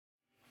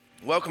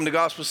Welcome to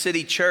Gospel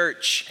City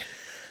Church.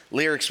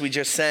 Lyrics we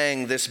just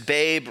sang, this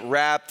babe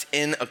wrapped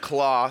in a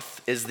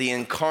cloth is the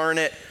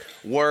incarnate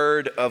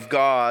word of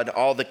God,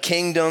 all the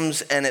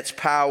kingdoms and its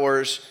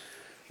powers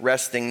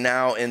resting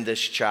now in this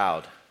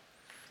child.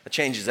 That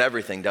changes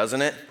everything,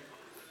 doesn't it?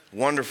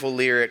 Wonderful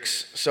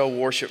lyrics, so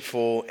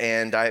worshipful,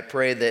 and I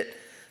pray that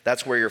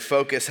that's where your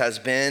focus has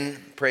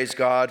been. Praise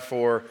God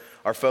for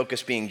our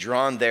focus being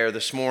drawn there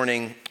this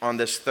morning on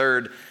this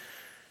third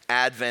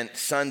Advent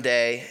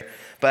Sunday.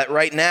 But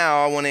right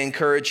now, I want to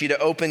encourage you to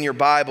open your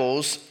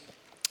Bibles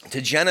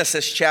to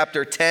Genesis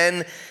chapter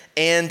 10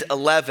 and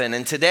 11.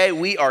 And today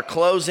we are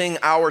closing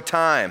our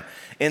time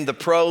in the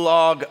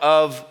prologue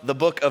of the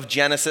book of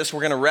Genesis.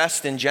 We're going to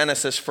rest in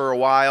Genesis for a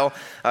while,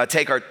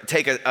 take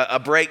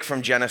a break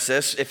from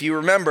Genesis. If you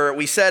remember,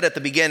 we said at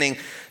the beginning,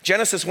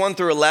 Genesis 1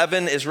 through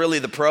 11 is really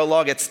the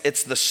prologue.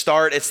 It's the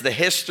start. It's the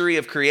history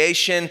of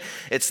creation.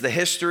 It's the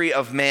history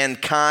of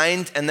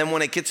mankind. And then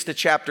when it gets to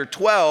chapter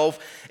 12,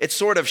 it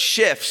sort of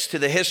shifts to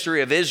the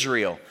history of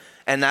Israel.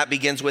 And that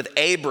begins with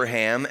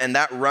Abraham, and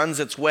that runs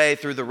its way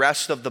through the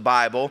rest of the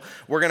Bible.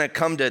 We're going to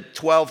come to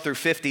 12 through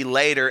 50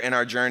 later in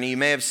our journey. You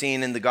may have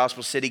seen in the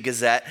Gospel City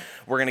Gazette,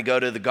 we're going to go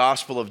to the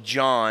Gospel of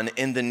John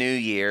in the new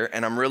year,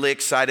 and I'm really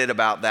excited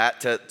about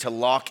that, to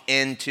lock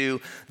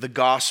into the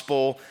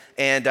gospel.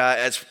 And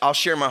as I'll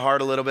share my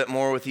heart a little bit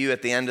more with you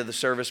at the end of the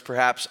service,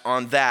 perhaps,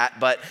 on that,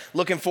 but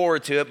looking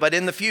forward to it. But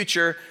in the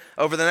future,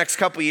 over the next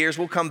couple years,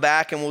 we'll come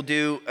back and we'll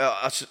do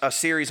a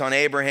series on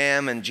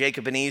Abraham and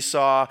Jacob and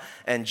Esau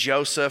and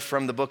Joseph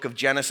from the book of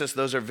Genesis.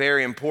 Those are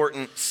very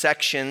important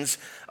sections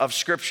of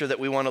scripture that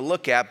we want to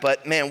look at.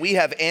 But man, we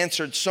have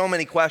answered so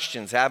many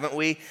questions, haven't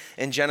we,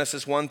 in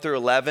Genesis 1 through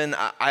 11?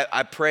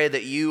 I pray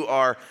that you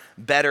are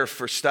better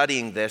for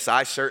studying this.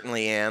 I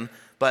certainly am.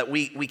 But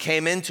we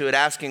came into it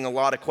asking a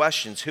lot of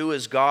questions. Who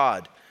is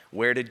God?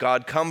 Where did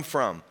God come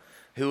from?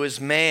 Who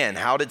is man?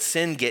 How did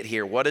sin get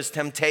here? What is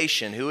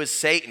temptation? Who is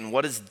Satan?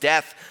 What does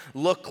death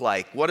look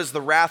like? What does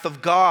the wrath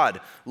of God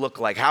look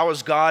like? How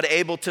is God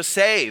able to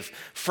save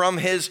from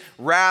his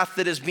wrath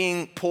that is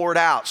being poured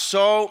out?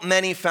 So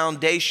many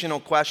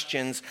foundational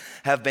questions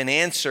have been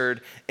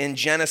answered in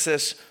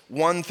Genesis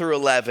 1 through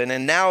 11.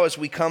 And now as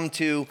we come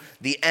to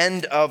the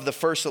end of the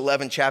first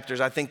 11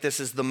 chapters, I think this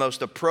is the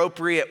most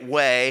appropriate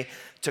way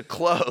to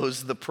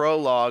close the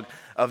prologue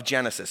of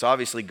Genesis.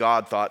 Obviously,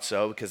 God thought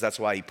so because that's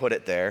why he put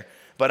it there.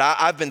 But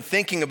I've been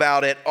thinking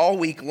about it all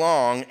week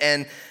long,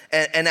 and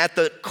at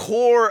the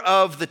core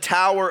of the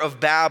Tower of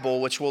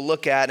Babel, which we'll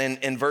look at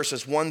in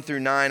verses 1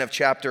 through 9 of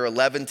chapter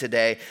 11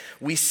 today,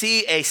 we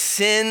see a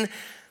sin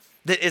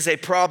that is a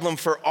problem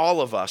for all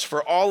of us,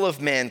 for all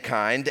of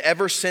mankind.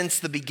 Ever since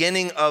the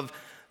beginning of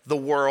the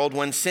world,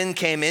 when sin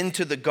came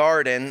into the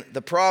garden,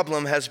 the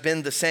problem has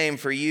been the same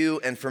for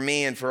you and for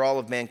me and for all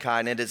of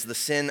mankind. It is the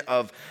sin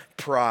of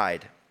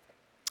pride.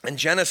 And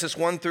Genesis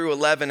 1 through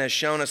 11 has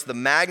shown us the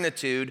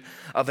magnitude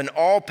of an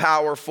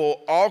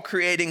all-powerful,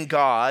 all-creating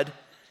God,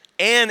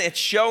 and it's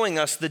showing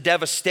us the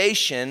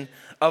devastation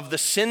of the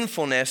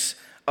sinfulness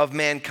of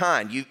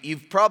mankind.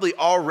 You've probably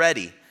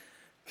already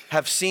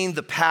have seen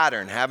the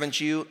pattern, haven't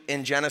you,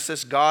 in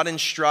Genesis? God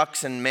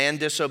instructs and man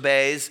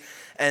disobeys,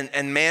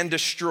 and man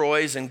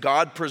destroys and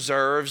God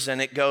preserves,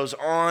 and it goes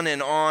on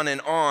and on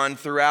and on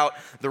throughout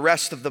the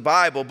rest of the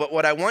Bible. But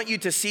what I want you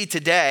to see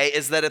today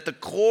is that at the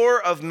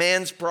core of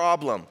man's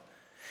problem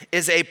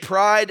is a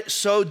pride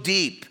so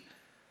deep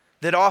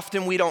that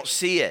often we don't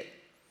see it.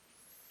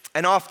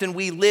 And often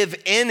we live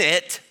in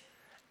it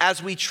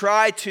as we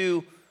try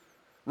to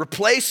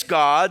replace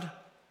God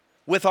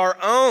with our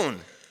own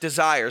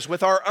desires,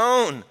 with our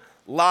own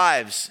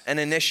lives and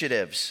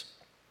initiatives.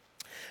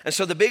 And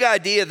so the big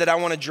idea that I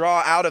want to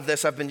draw out of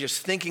this, I've been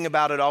just thinking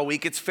about it all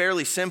week. It's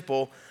fairly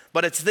simple,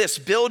 but it's this: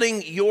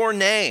 building your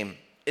name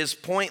is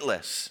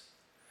pointless,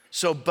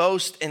 so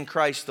boast in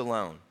Christ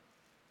alone.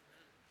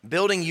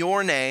 Building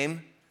your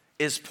name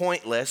is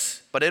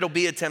pointless, but it'll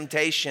be a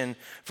temptation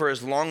for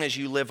as long as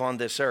you live on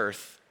this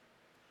earth.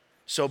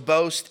 So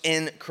boast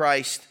in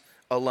Christ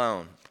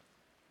alone.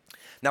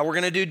 Now, we're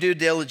going to do due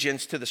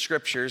diligence to the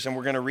scriptures, and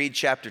we're going to read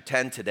chapter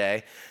 10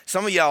 today.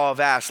 Some of y'all have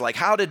asked,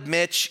 how did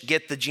Mitch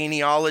get the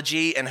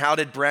genealogy, and how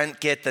did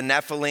Brent get the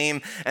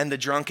Nephilim and the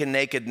drunken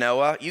naked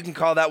Noah? You can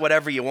call that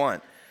whatever you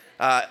want.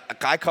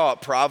 I call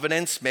it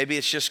providence. Maybe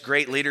it's just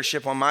great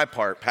leadership on my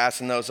part,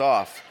 passing those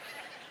off.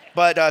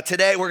 But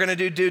today we're going to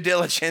do due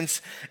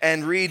diligence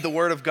and read the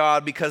Word of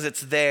God because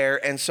it's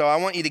there. And so I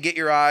want you to get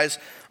your eyes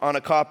on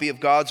a copy of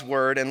God's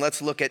Word, and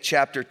let's look at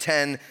chapter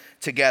 10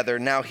 together.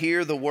 Now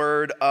hear the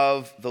word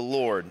of the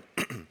Lord.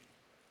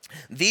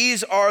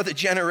 These are the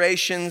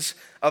generations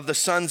of the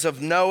sons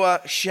of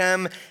Noah,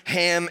 Shem,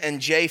 Ham, and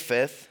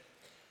Japheth.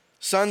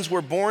 Sons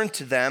were born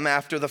to them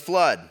after the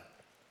flood.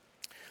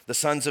 The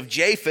sons of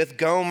Japheth: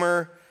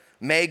 Gomer,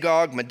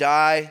 Magog,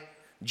 Madai,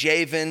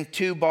 Javan,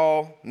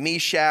 Tubal,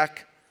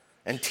 Meshach,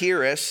 and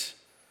Tiras.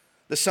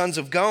 The sons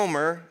of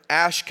Gomer: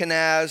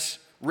 Ashkenaz,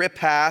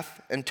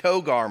 Riphath, and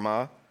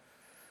Togarmah.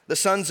 The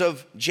sons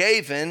of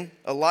Javan: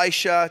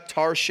 Elisha,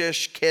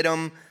 Tarshish,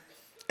 Kittim,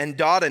 and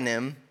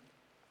Dodanim.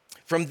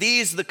 From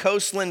these the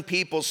coastland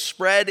peoples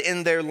spread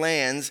in their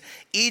lands,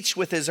 each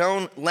with his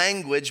own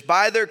language,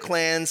 by their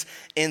clans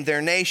in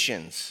their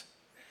nations.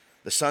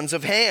 The sons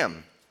of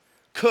Ham,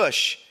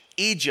 Cush,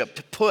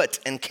 Egypt,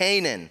 Put, and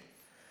Canaan.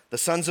 The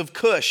sons of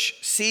Cush,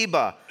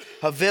 Seba,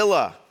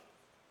 Havilah,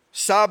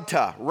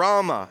 Sabta,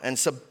 Rama, and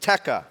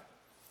Sabteka.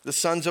 The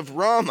sons of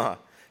Rama,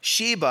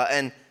 Sheba,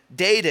 and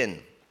Dedan.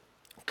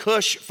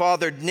 Cush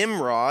fathered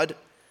Nimrod.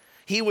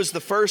 He was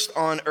the first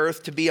on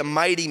earth to be a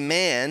mighty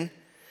man.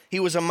 He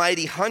was a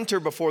mighty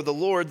hunter before the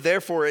Lord.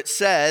 Therefore it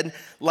said,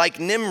 like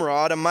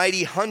Nimrod, a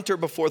mighty hunter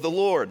before the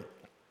Lord.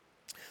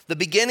 The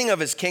beginning of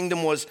his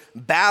kingdom was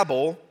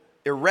Babel,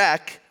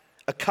 Erech,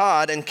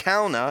 Akkad, and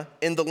Calneh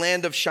in the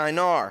land of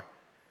Shinar.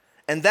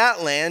 And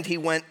that land he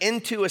went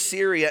into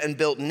Assyria and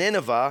built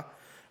Nineveh,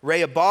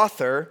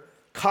 Rehoboth,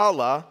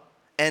 Calah,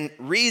 and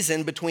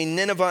Rezin between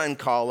Nineveh and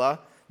Calah.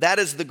 That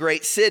is the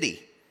great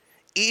city.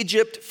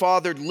 Egypt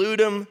fathered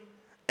Ludum,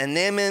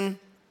 Anamin,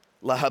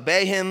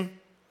 Lahabehim,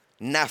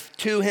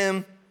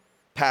 Naphtuhim,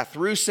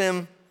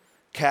 Pathrusim,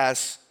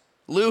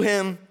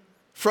 Casluhim.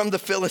 From the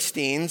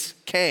Philistines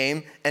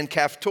came, and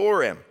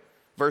Caphtorim.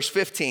 Verse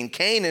 15,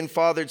 Canaan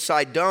fathered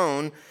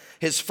Sidon,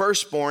 his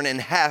firstborn, and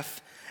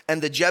Heth,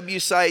 and the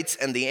Jebusites,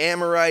 and the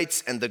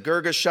Amorites, and the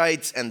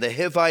Girgashites, and the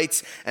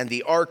Hivites, and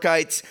the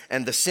Arkites,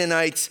 and the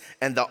Sinites,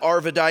 and the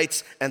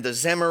Arvadites, and the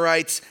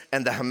Zemarites,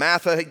 and the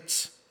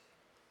Hamathites.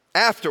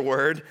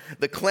 Afterward,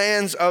 the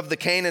clans of the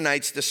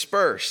Canaanites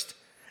dispersed,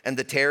 and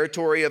the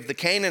territory of the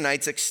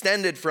Canaanites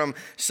extended from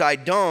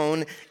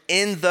Sidon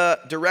in the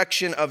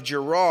direction of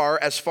Gerar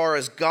as far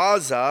as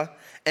Gaza,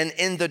 and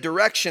in the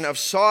direction of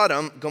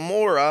Sodom,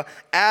 Gomorrah,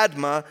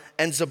 Admah,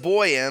 and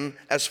Zeboim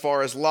as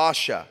far as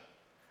Lasha.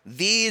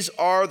 These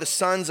are the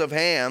sons of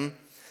Ham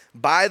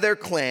by their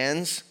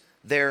clans,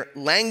 their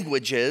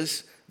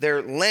languages,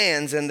 their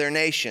lands, and their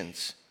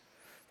nations.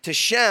 To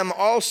Shem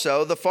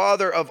also, the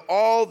father of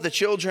all the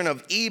children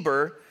of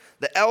Eber,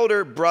 the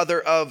elder brother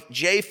of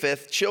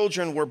Japheth,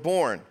 children were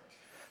born.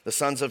 The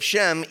sons of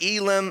Shem,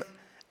 Elam,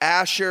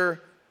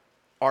 Asher,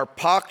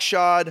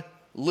 Arpachshad,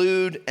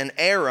 Lud, and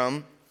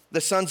Aram. The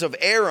sons of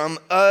Aram,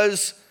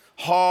 Uz,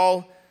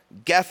 Hal,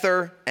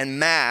 Gether, and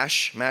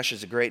Mash. Mash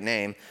is a great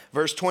name.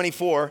 Verse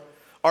 24,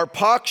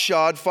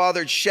 Arpachshad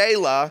fathered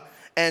Shelah,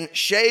 and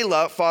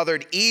Shelah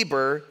fathered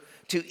Eber.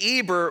 To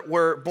Eber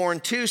were born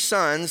two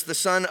sons. The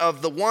son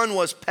of the one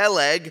was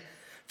Peleg,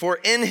 for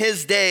in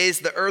his days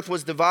the earth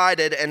was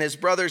divided, and his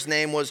brother's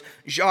name was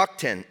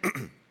Joktan.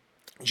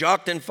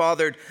 Joktan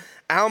fathered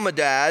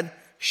Almadad,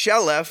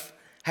 Sheleph,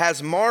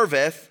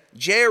 Hazmarveth,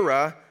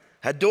 Jerah,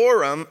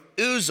 Hadoram,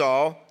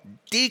 Uzal,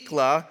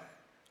 Diklah,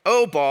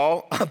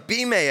 Obal,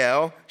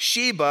 Abimael,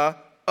 Sheba,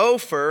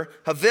 Ophir,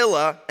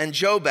 Havilah, and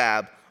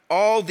Jobab.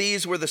 All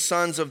these were the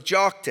sons of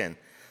Joktan.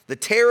 The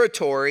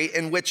territory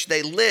in which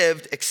they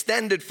lived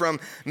extended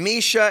from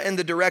Mesha in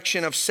the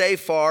direction of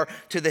Sephar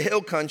to the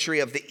hill country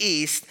of the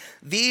east.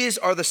 These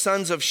are the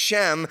sons of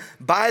Shem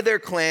by their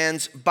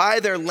clans,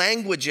 by their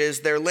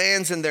languages, their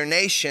lands, and their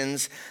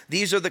nations.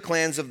 These are the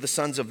clans of the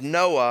sons of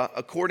Noah,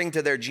 according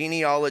to their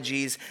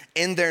genealogies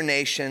in their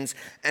nations.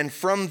 And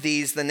from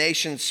these the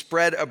nations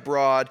spread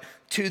abroad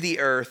to the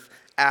earth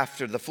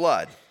after the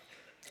flood.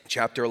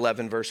 Chapter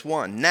 11, verse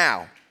 1.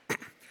 Now,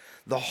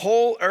 the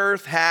whole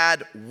earth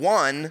had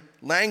one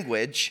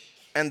language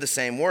and the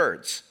same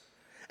words.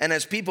 And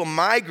as people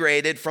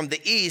migrated from the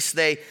east,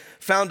 they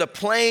found a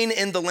plain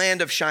in the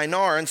land of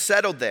Shinar and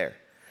settled there.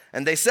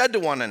 And they said to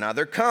one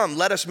another, "Come,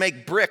 let us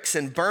make bricks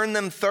and burn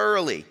them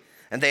thoroughly."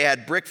 And they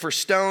had brick for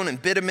stone and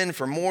bitumen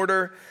for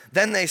mortar.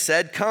 Then they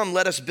said, "Come,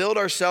 let us build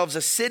ourselves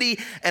a city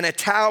and a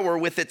tower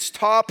with its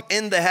top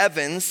in the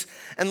heavens,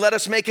 and let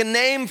us make a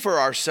name for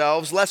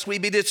ourselves, lest we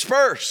be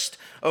dispersed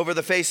over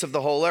the face of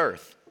the whole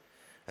earth."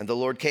 And the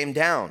Lord came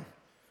down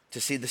to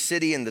see the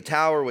city and the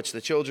tower which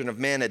the children of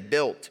man had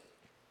built.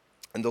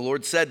 And the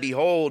Lord said,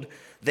 "Behold,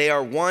 they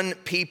are one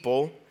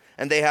people,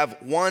 and they have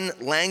one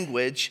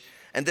language,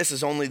 and this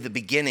is only the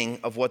beginning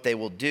of what they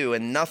will do,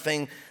 and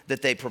nothing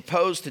that they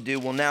propose to do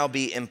will now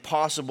be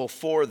impossible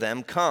for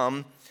them.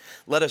 Come,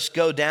 let us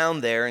go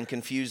down there and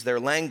confuse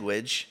their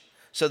language,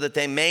 so that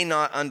they may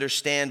not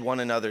understand one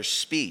another's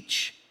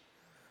speech."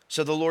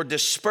 So the Lord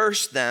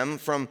dispersed them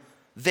from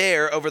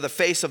there over the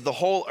face of the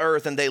whole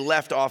earth, and they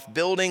left off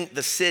building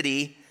the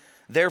city.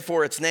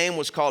 Therefore its name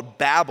was called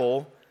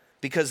Babel,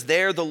 because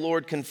there the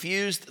Lord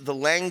confused the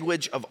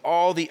language of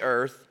all the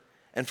earth,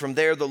 and from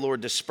there the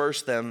Lord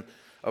dispersed them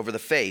over the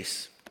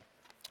face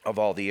of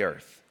all the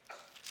earth.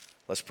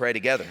 Let's pray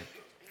together.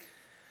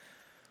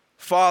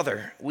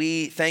 Father,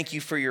 we thank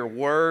you for your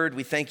word.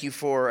 We thank you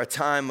for a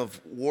time of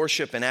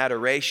worship and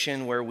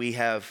adoration where we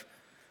have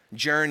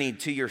journeyed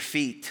to your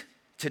feet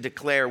to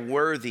declare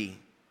worthy.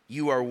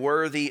 You are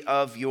worthy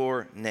of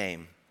your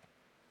name.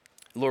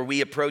 Lord,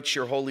 we approach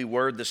your holy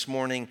word this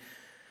morning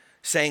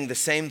saying the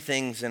same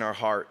things in our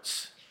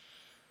hearts.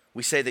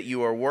 We say that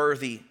you are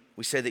worthy.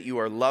 We say that you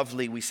are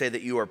lovely. We say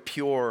that you are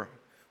pure.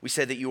 We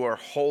say that you are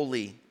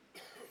holy.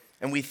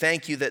 And we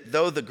thank you that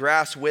though the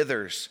grass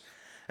withers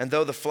and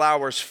though the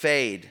flowers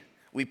fade,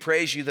 We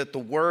praise you that the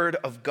word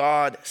of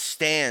God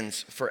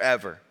stands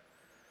forever.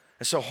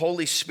 And so,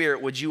 Holy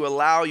Spirit, would you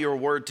allow your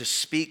word to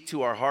speak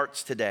to our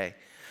hearts today?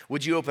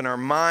 Would you open our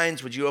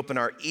minds? Would you open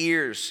our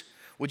ears?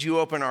 Would you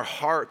open our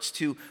hearts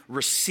to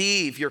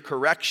receive your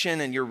correction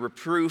and your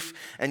reproof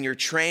and your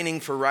training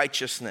for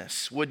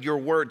righteousness? Would your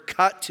word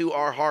cut to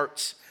our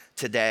hearts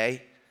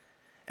today?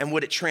 And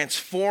would it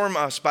transform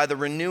us by the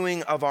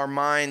renewing of our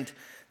mind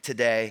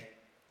today?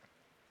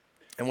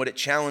 And would it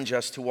challenge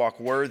us to walk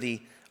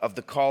worthy of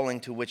the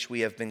calling to which we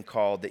have been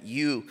called, that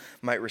you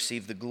might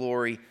receive the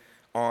glory,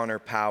 honor,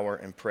 power,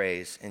 and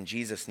praise? In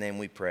Jesus' name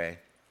we pray,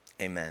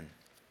 amen.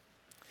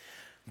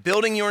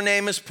 Building your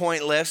name is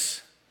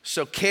pointless,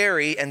 so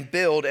carry and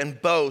build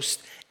and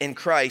boast in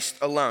Christ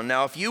alone.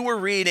 Now, if you were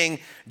reading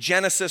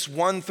Genesis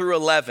 1 through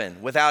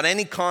 11 without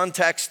any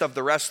context of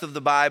the rest of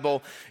the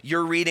Bible,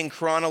 you're reading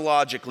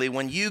chronologically.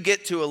 When you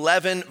get to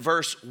 11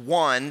 verse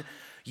 1,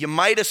 you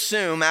might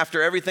assume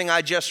after everything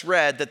I just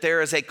read that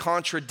there is a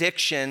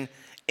contradiction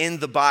in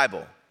the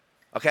Bible.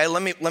 Okay,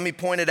 let me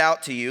point it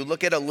out to you.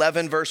 Look at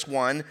 11 verse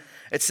 1.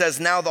 It says,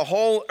 "Now the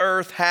whole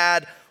earth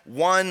had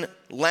one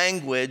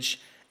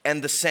language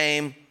and the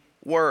same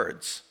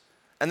words."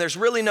 And there's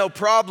really no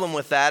problem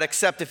with that,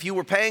 except if you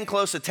were paying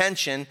close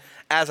attention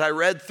as I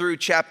read through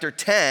chapter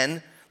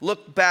 10,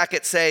 look back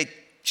at, say,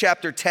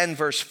 chapter 10,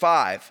 verse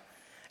 5.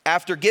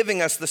 After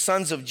giving us the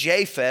sons of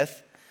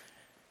Japheth,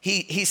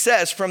 he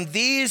says, "From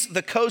these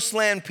the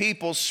coastland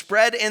peoples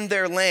spread in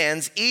their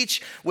lands,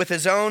 each with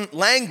his own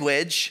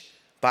language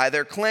by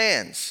their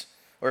clans."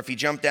 Or if you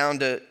jump down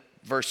to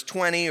verse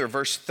 20 or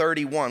verse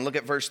 31, look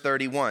at verse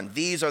 31.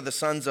 "These are the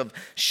sons of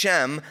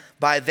Shem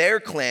by their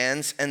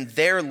clans and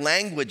their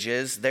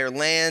languages, their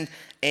land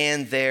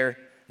and their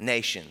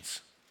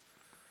nations."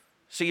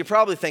 So you're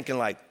probably thinking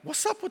like,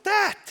 what's up with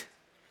that?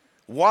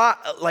 Why,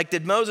 like,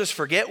 did Moses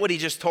forget what he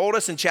just told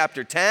us in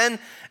chapter 10?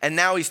 And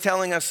now he's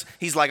telling us,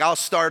 he's like, I'll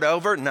start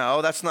over.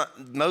 No, that's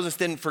not, Moses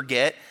didn't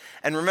forget.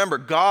 And remember,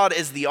 God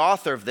is the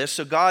author of this,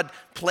 so God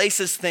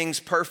places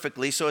things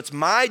perfectly. So it's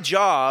my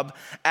job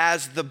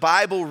as the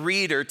Bible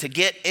reader to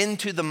get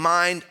into the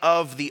mind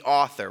of the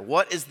author.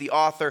 What is the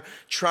author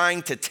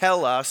trying to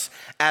tell us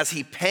as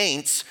he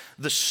paints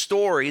the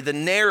story, the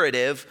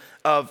narrative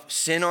of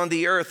sin on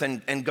the earth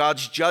and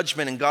God's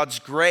judgment and God's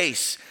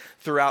grace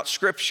throughout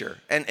Scripture?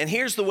 And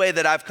here's the way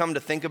that I've come to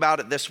think about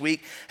it this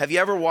week. Have you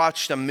ever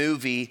watched a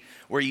movie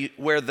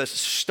where the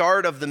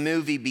start of the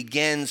movie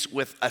begins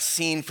with a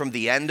scene from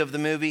the end of the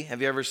movie?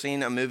 Have you ever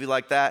seen a movie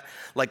like that?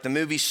 Like the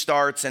movie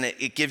starts and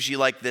it gives you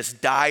like this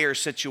dire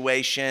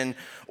situation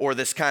or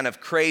this kind of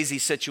crazy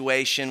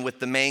situation with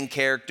the main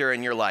character,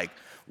 and you're like,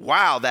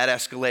 wow, that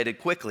escalated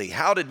quickly.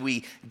 How did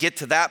we get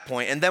to that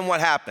point? And then what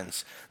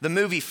happens? The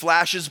movie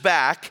flashes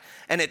back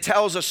and it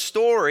tells a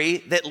story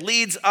that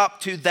leads up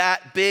to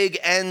that big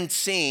end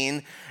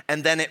scene,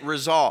 and then it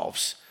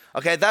resolves.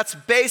 Okay, that's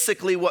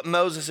basically what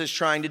Moses is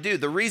trying to do.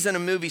 The reason a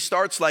movie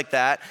starts like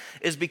that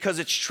is because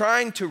it's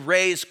trying to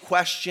raise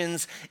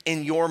questions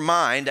in your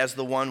mind as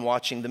the one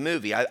watching the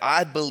movie.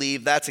 I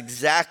believe that's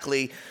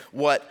exactly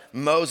what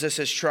Moses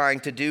is trying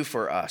to do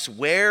for us.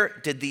 Where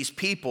did these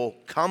people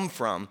come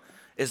from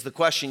is the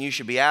question you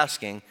should be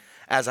asking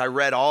as I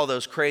read all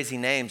those crazy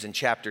names in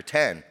chapter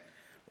 10.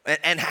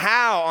 And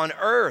how on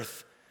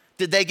earth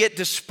did they get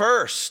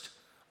dispersed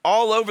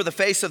all over the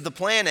face of the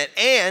planet?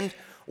 And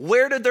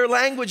where did their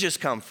languages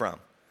come from?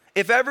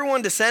 If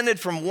everyone descended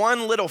from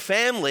one little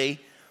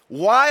family,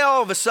 why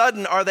all of a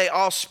sudden are they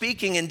all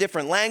speaking in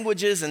different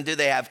languages? And do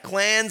they have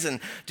clans? And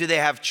do they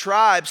have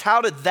tribes?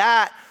 How did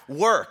that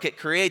work? It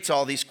creates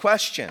all these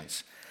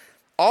questions.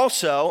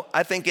 Also,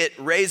 I think it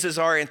raises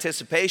our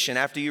anticipation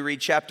after you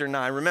read chapter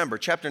 9. Remember,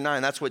 chapter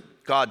 9, that's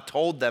what God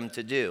told them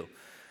to do.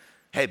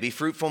 Hey, be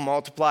fruitful,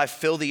 multiply,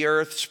 fill the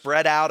earth,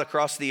 spread out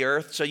across the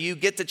earth. So you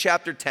get to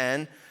chapter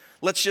 10.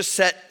 Let's just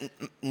set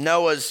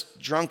Noah's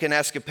drunken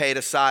escapade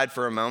aside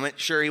for a moment.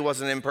 Sure, he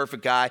was an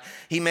imperfect guy.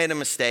 He made a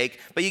mistake.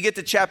 But you get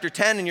to chapter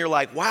 10 and you're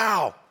like,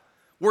 wow,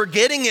 we're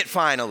getting it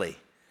finally.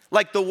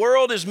 Like the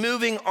world is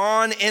moving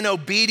on in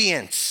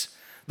obedience.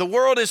 The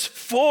world is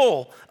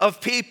full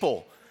of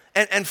people.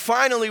 And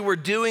finally, we're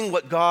doing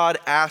what God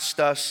asked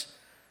us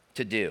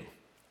to do.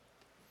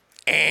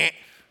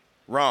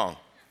 Wrong.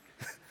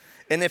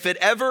 And if it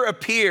ever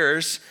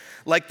appears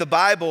like the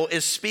Bible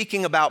is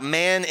speaking about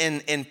man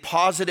in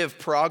positive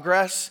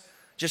progress,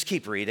 just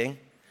keep reading,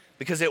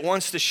 because it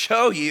wants to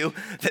show you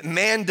that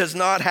man does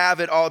not have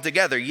it all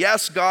together.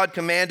 Yes, God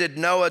commanded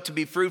Noah to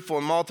be fruitful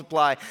and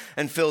multiply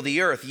and fill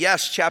the earth.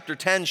 Yes, chapter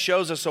 10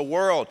 shows us a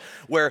world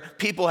where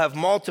people have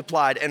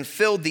multiplied and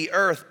filled the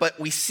earth, but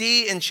we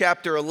see in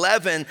chapter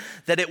 11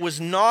 that it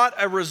was not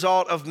a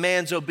result of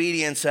man's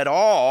obedience at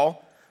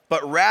all,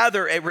 but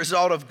rather a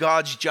result of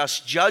God's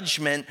just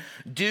judgment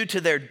due to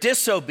their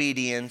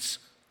disobedience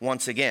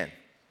once again.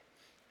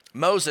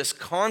 Moses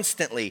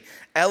constantly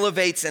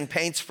elevates and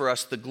paints for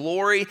us the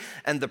glory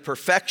and the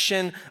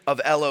perfection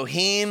of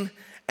Elohim,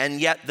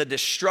 and yet the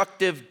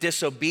destructive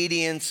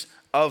disobedience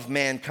of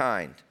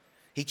mankind.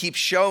 He keeps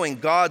showing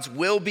God's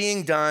will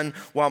being done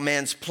while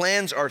man's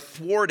plans are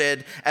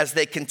thwarted as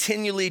they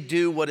continually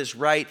do what is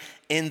right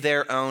in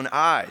their own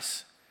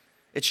eyes.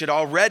 It should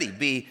already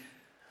be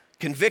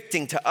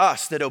convicting to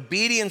us that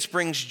obedience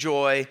brings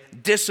joy,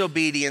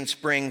 disobedience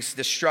brings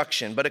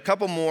destruction. But a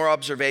couple more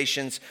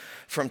observations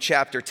from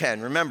chapter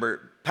 10.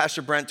 Remember,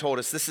 Pastor Brent told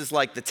us this is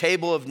like the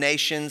table of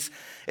nations.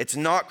 It's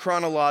not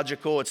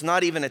chronological. It's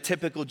not even a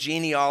typical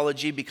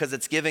genealogy because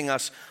it's giving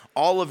us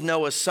all of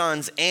Noah's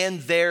sons and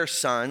their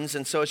sons.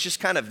 And so it's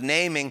just kind of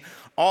naming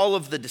all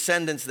of the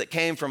descendants that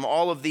came from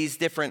all of these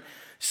different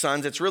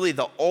sons. It's really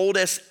the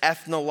oldest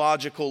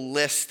ethnological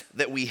list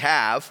that we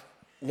have,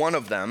 one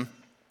of them.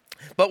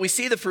 But we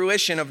see the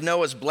fruition of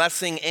Noah's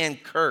blessing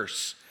and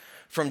curse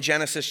from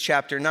Genesis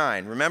chapter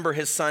 9. Remember,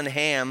 his son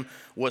Ham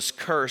was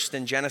cursed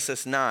in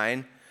Genesis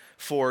 9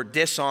 for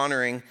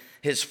dishonoring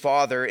his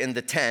father in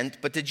the tent.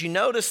 But did you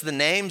notice the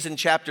names in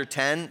chapter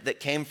 10 that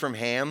came from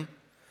Ham?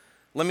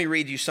 Let me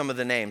read you some of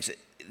the names.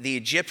 The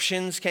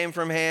Egyptians came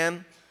from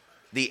Ham,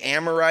 the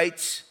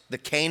Amorites, the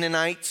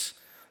Canaanites,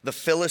 the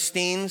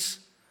Philistines,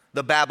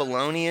 the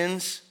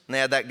Babylonians. And they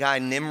had that guy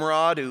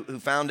Nimrod who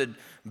founded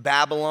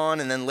Babylon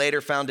and then later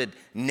founded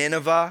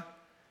Nineveh.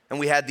 And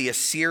we had the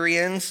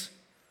Assyrians.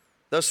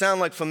 Those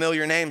sound like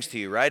familiar names to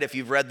you, right? If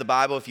you've read the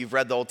Bible, if you've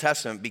read the Old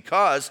Testament,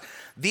 because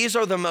these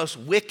are the most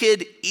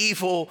wicked,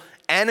 evil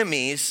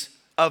enemies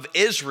of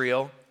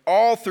Israel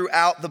all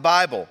throughout the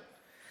Bible.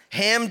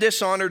 Ham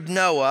dishonored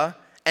Noah,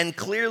 and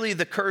clearly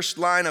the cursed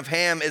line of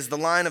Ham is the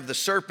line of the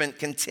serpent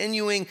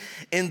continuing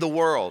in the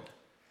world.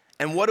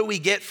 And what do we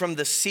get from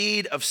the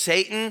seed of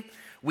Satan?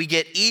 We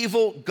get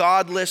evil,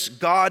 godless,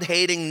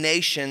 God-hating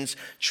nations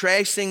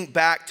tracing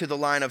back to the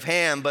line of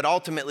Ham, but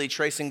ultimately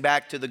tracing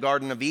back to the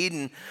Garden of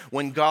Eden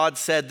when God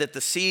said that the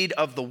seed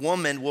of the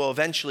woman will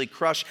eventually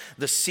crush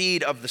the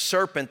seed of the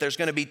serpent. There's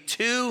going to be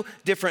two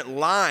different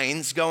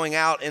lines going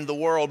out in the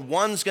world.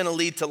 One's going to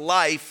lead to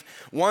life,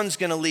 one's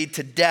going to lead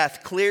to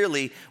death.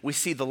 Clearly, we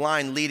see the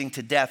line leading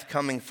to death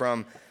coming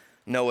from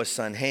Noah's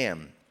son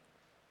Ham.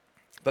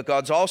 But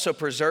God's also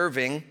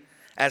preserving,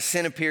 as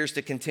sin appears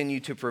to continue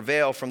to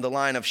prevail, from the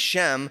line of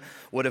Shem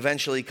would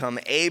eventually come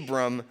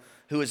Abram,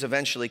 who is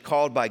eventually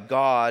called by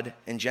God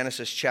in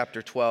Genesis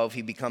chapter 12.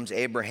 He becomes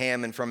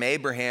Abraham, and from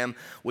Abraham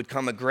would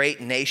come a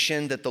great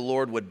nation that the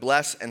Lord would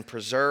bless and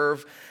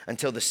preserve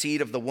until the seed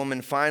of the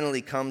woman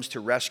finally comes to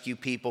rescue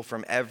people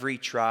from every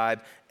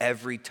tribe,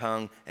 every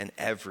tongue, and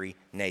every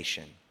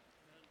nation.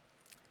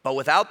 But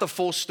without the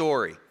full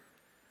story,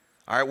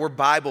 all right, we're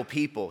Bible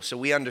people, so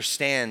we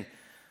understand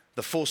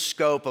the full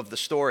scope of the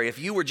story. If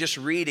you were just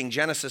reading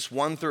Genesis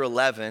 1 through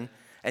 11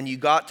 and you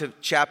got to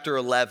chapter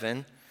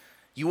 11,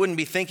 you wouldn't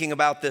be thinking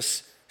about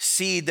this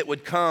seed that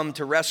would come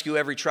to rescue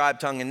every tribe,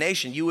 tongue, and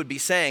nation. You would be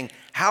saying,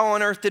 how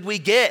on earth did we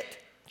get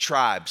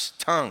tribes,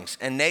 tongues,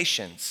 and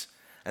nations?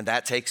 And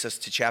that takes us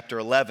to chapter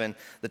 11,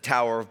 the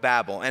Tower of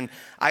Babel. And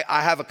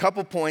I have a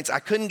couple points. I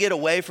couldn't get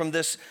away from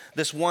this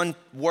one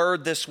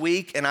word this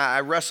week, and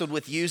I wrestled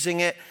with using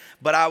it.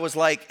 But I was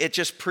like, it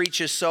just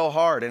preaches so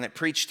hard, and it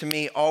preached to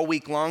me all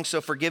week long. So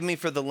forgive me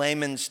for the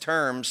layman's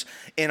terms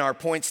in our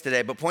points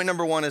today. But point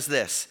number one is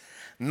this: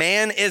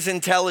 man is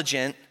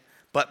intelligent,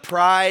 but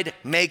pride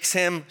makes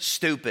him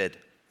stupid.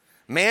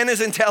 Man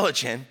is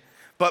intelligent,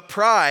 but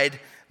pride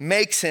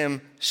makes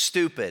him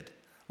stupid.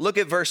 Look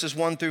at verses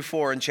 1 through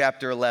 4 in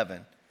chapter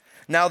 11.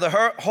 Now the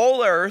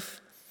whole earth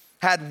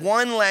had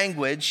one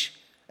language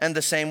and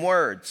the same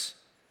words.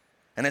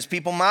 And as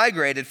people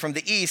migrated from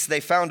the east, they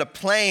found a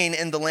plain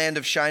in the land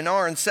of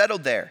Shinar and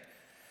settled there.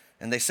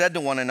 And they said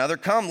to one another,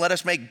 "Come, let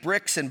us make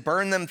bricks and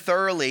burn them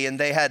thoroughly." And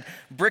they had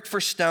brick for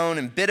stone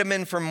and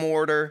bitumen for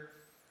mortar.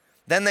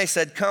 Then they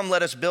said, "Come,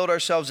 let us build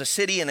ourselves a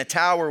city and a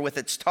tower with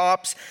its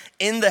tops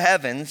in the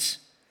heavens.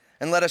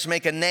 And let us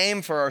make a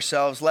name for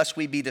ourselves, lest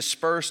we be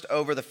dispersed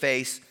over the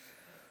face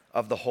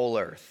of the whole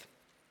earth."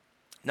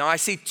 Now I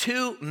see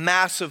two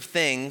massive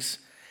things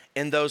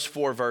in those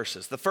 4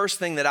 verses. The first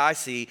thing that I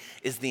see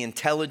is the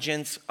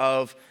intelligence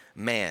of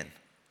man.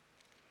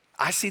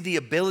 I see the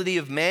ability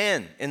of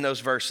man in those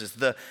verses,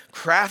 the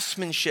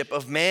craftsmanship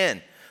of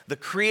man, the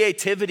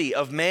creativity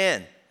of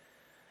man.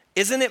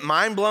 Isn't it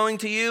mind-blowing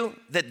to you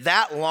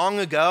that long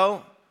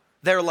ago,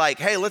 they're like,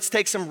 hey, let's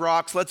take some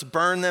rocks, let's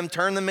burn them,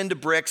 turn them into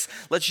bricks,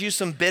 let's use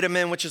some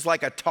bitumen, which is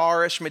like a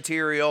tarish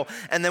material,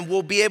 and then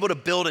we'll be able to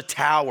build a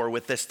tower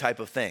with this type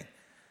of thing.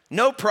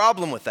 No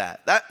problem with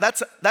that.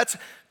 That's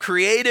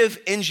creative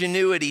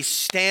ingenuity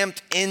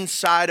stamped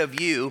inside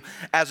of you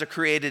as a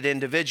created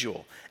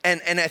individual.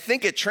 And I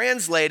think it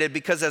translated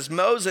because as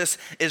Moses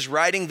is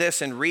writing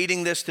this and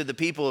reading this to the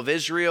people of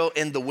Israel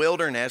in the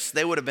wilderness,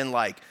 they would have been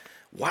like,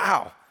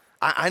 wow,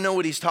 I know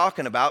what he's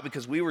talking about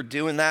because we were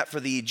doing that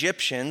for the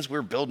Egyptians. We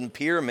were building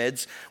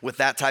pyramids with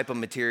that type of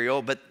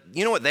material. But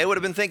you know what they would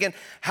have been thinking?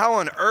 How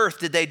on earth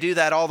did they do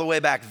that all the way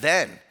back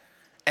then?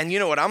 And you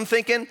know what I'm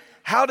thinking?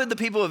 How did the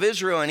people of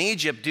Israel and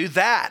Egypt do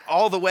that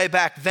all the way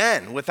back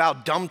then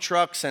without dump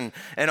trucks and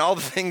all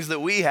the things that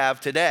we have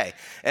today?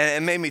 And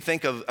it made me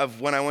think of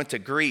when I went to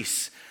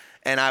Greece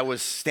And I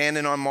was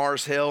standing on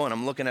Mars Hill and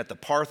I'm looking at the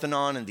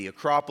Parthenon and the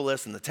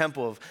Acropolis and the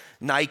Temple of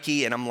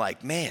Nike. And I'm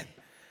like, man,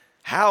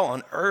 how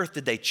on earth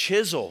did they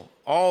chisel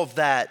all of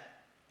that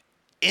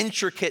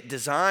intricate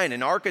design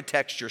and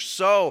architecture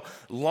so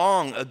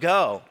long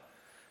ago?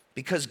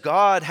 Because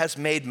God has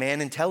made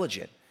man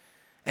intelligent.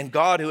 And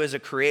God, who is a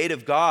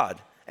creative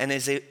God and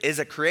is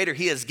a creator,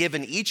 he has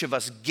given each of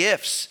us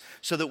gifts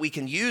so that we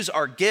can use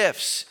our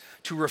gifts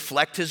to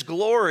reflect his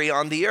glory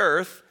on the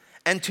earth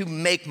and to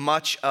make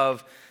much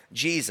of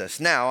Jesus.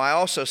 Now, I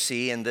also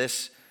see in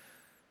this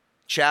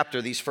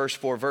chapter, these first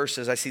 4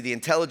 verses, I see the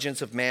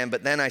intelligence of man,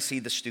 but then I see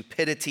the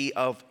stupidity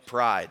of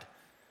pride,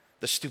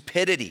 the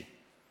stupidity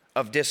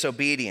of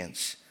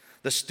disobedience,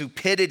 the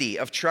stupidity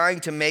of trying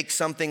to make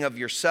something of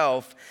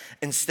yourself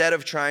instead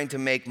of trying to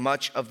make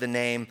much of the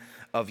name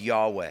of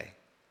Yahweh.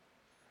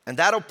 And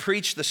that'll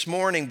preach this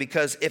morning,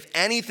 because if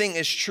anything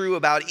is true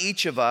about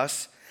each of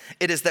us,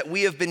 it is that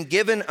we have been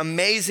given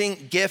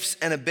amazing gifts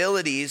and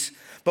abilities,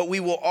 but we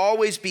will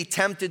always be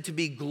tempted to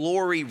be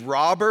glory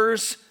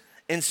robbers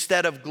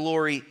instead of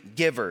glory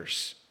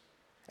givers.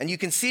 And you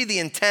can see the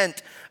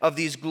intent of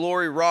these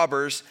glory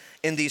robbers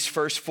in these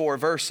first 4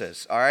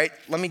 verses, all right?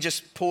 Let me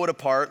just pull it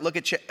apart. Look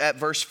at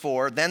verse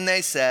 4. Then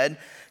they said,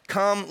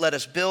 "Come, let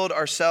us build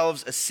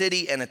ourselves a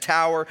city and a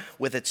tower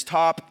with its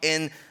top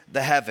in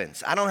the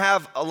heavens." I don't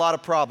have a lot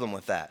of problem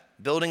with that.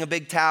 Building a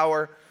big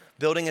tower,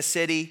 building a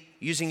city,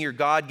 using your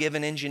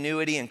God-given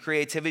ingenuity and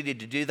creativity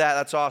to do that,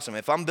 that's awesome.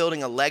 If I'm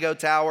building a Lego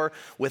tower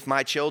with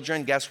my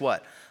children, guess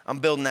what? I'm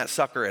building that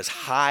sucker as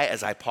high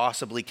as I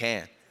possibly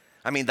can.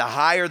 I mean, the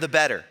higher the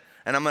better.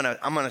 And I'm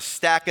gonna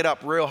stack it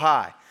up real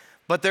high.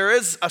 But there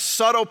is a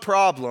subtle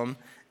problem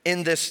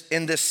in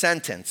this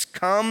sentence.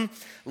 Come,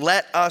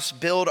 let us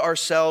build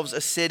ourselves a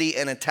city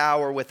and a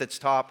tower with its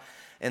top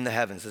in the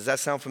heavens. Does that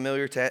sound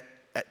familiar to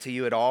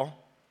you at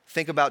all?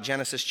 Think about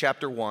Genesis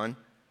chapter 1.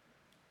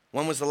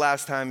 When was the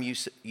last time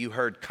you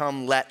heard,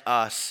 "Come, let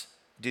us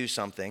do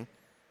something"?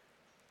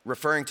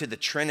 Referring to the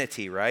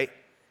Trinity, right?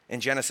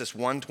 In Genesis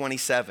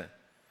 1:27.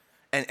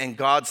 And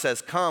God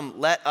says, "Come,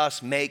 let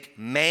us make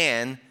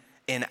man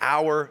in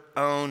our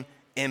own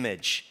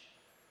image."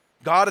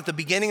 God at the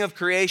beginning of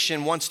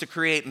creation wants to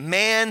create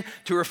man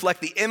to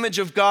reflect the image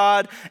of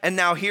God. And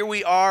now here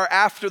we are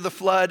after the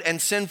flood, and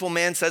sinful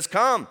man says,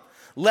 "Come,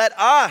 let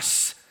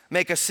us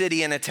make a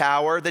city and a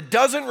tower that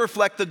doesn't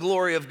reflect the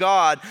glory of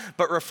God,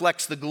 but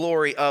reflects the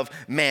glory of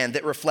man,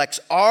 that reflects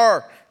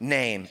our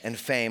name and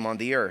fame on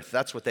the earth."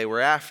 That's what they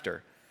were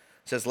after.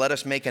 It says, "Let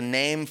us make a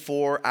name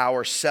for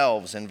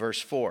ourselves" in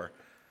verse 4.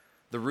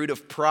 The root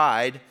of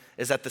pride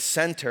is at the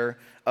center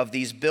of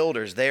these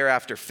builders. They are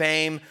after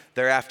fame,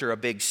 they're after a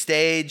big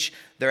stage,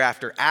 they're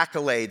after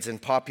accolades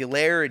and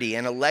popularity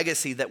and a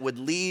legacy that would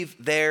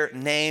leave their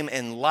name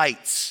in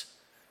lights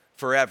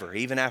forever,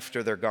 even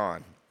after they're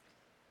gone.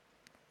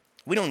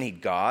 We don't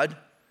need God.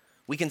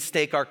 We can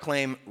stake our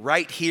claim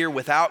right here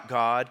without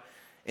God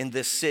in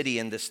this city,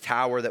 in this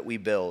tower that we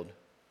build.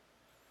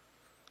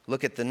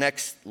 Look at the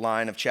next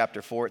line of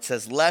chapter 4. It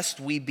says, "Lest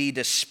we be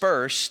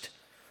dispersed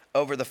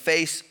over the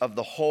face of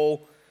the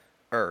whole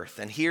earth."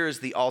 And here is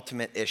the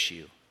ultimate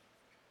issue.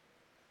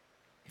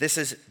 This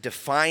is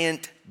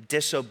defiant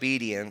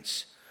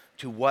disobedience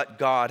to what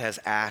God has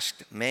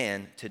asked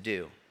man to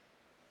do.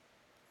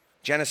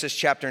 Genesis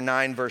chapter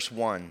 9, verse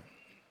 1.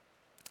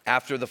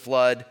 After the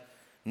flood,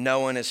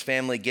 Noah and his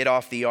family get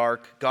off the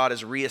ark. God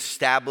is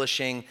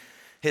reestablishing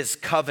his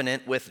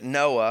covenant with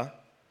Noah.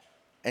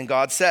 And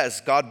God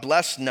says, God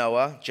blessed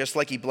Noah, just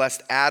like he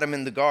blessed Adam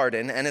in the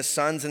garden and his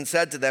sons, and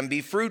said to them,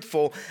 "Be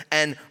fruitful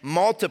and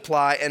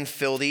multiply and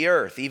fill the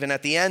earth." Even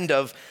at the end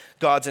of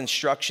God's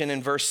instruction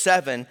in verse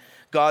 7,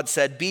 God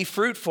said, "Be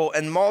fruitful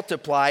and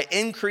multiply,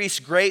 increase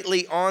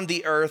greatly on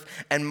the earth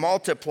and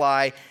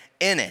multiply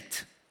in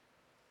it."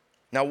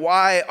 Now,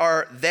 why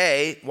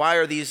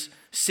are these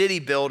city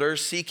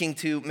builders seeking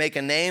to make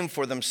a name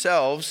for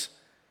themselves,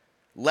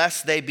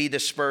 lest they be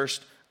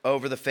dispersed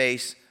over the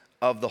face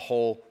of the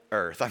whole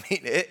earth? I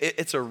mean,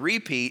 it's a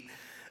repeat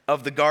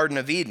of the Garden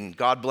of Eden.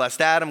 God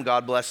blessed Adam,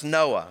 God blessed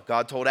Noah.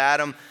 God told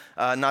Adam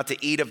not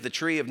to eat of the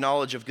tree of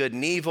knowledge of good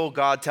and evil.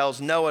 God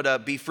tells Noah to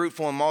be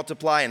fruitful and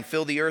multiply and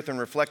fill the earth and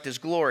reflect his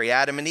glory.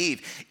 Adam and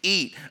Eve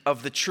eat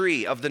of the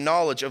tree of the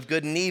knowledge of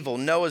good and evil.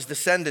 Noah's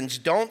descendants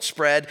don't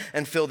spread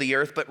and fill the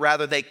earth, but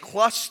rather they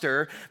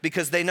cluster,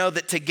 because they know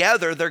that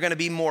together they're going to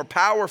be more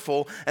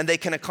powerful and they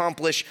can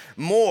accomplish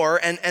more.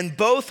 And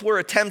both were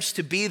attempts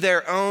to be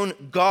their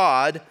own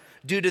God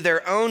due to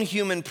their own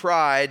human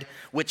pride,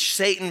 which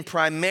Satan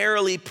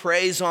primarily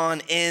preys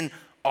on in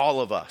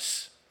all of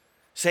us.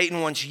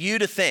 Satan wants you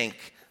to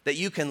think that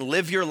you can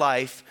live your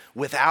life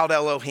without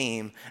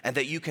Elohim and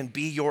that you can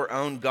be your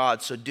own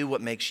God. So do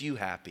what makes you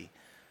happy.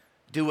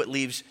 Do what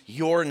leaves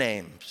your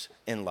names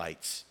in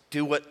lights.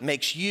 Do what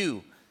makes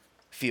you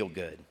feel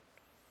good.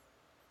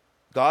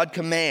 God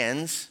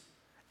commands,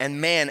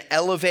 and man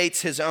elevates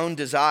his own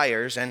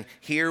desires, and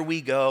here we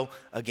go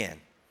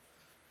again.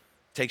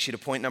 Takes you to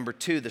point number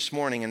 2 this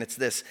morning, and it's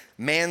this: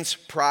 man's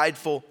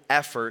prideful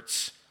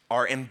efforts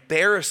are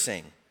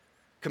embarrassing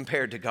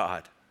compared to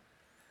God.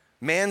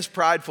 Man's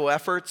prideful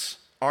efforts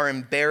are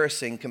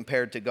embarrassing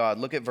compared to God.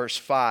 Look at verse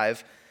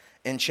 5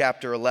 in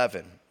chapter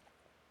 11.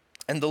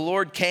 And the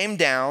Lord came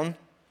down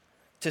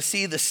to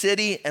see the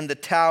city and the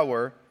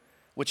tower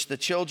which the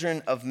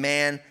children of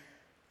man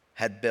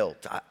had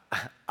built.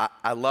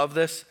 I love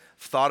this.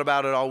 I've thought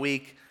about it all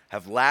week,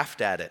 have laughed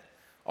at it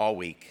all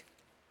week.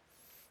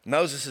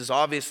 Moses is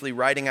obviously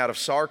writing out of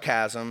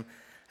sarcasm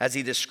as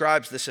he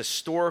describes this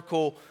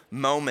historical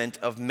moment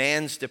of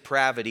man's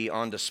depravity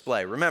on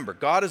display. Remember,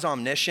 God is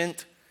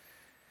omniscient.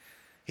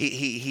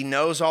 He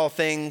knows all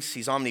things.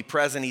 He's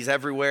omnipresent. He's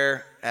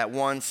everywhere at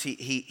once.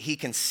 He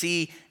can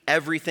see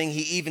everything.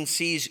 He even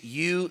sees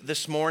you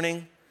this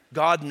morning.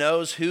 God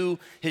knows who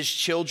his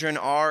children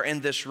are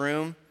in this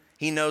room.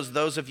 He knows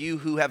those of you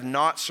who have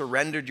not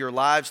surrendered your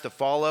lives to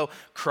follow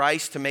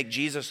Christ, to make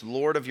Jesus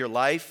Lord of your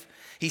life.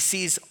 He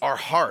sees our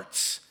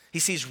hearts. He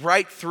sees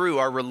right through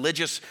our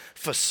religious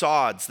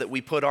facades that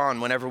we put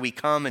on whenever we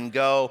come and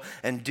go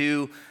and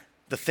do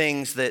the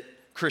things that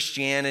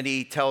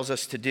Christianity tells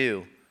us to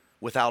do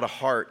without a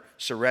heart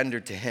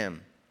surrendered to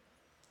him.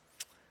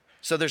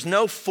 So there's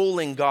no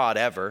fooling God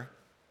ever.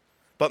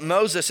 But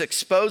Moses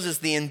exposes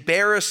the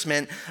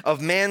embarrassment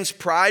of man's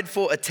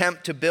prideful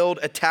attempt to build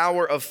a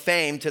tower of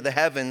fame to the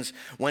heavens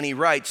when he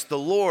writes, "The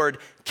Lord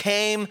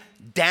came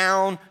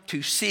down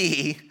to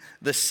see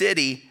the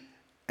city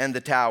and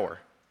the tower."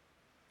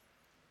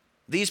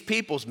 These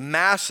people's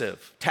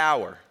massive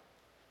tower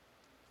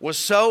was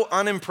so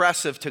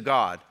unimpressive to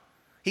God,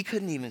 he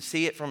couldn't even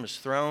see it from his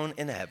throne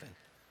in heaven.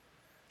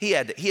 He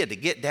had to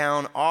get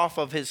down off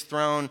of his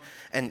throne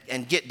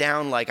and get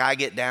down like I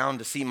get down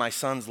to see my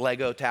son's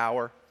Lego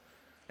tower.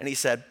 And he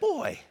said,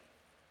 "Boy,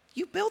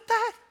 you built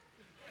that?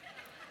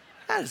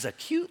 That is a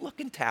cute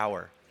looking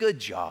tower. Good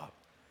job."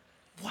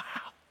 Wow.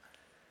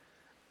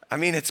 I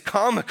mean, it's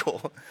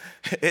comical.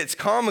 It's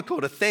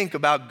comical to think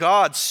about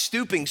God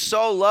stooping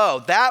so low,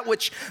 that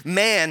which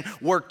man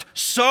worked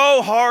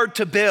so hard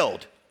to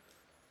build.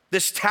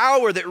 This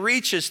tower that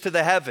reaches to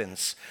the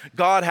heavens,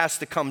 God has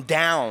to come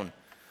down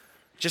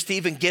just to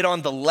even get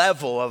on the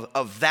level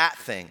of that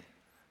thing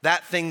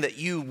that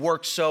you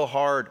worked so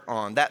hard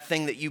on, that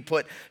thing that you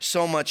put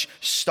so much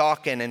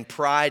stock in and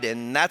pride in.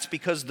 And that's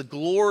because the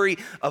glory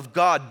of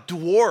God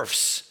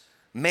dwarfs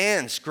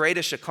man's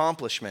greatest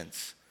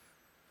accomplishments,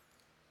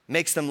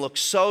 makes them look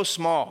so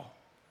small.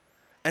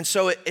 And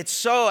so it's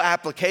so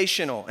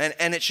applicational,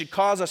 and it should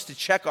cause us to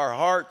check our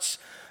hearts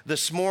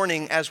this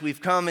morning as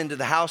we've come into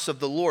the house of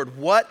the Lord.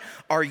 What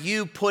are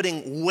you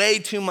putting way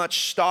too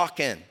much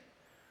stock in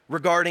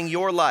regarding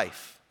your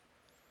life?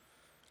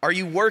 Are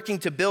you working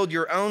to build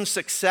your own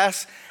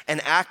success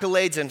and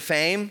accolades and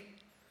fame?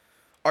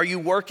 Are you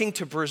working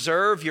to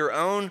preserve your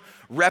own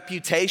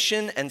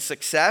reputation and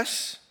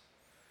success?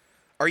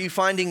 Are you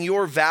finding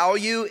your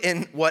value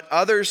in what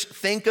others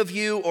think of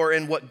you or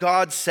in what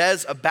God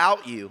says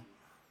about you?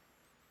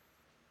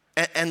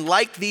 And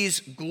like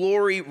these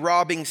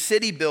glory-robbing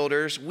city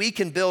builders, we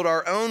can build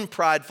our own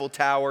prideful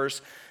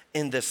towers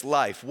in this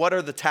life. What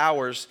are the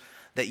towers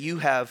that you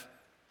have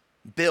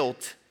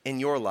built in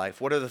your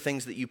life? What are the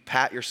things that you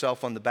pat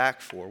yourself on the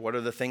back for? What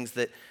are the things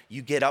that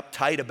you get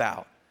uptight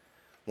about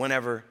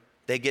whenever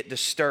they get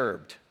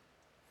disturbed?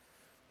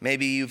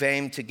 Maybe you've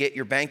aimed to get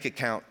your bank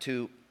account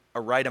to a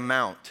right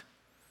amount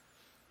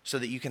so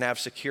that you can have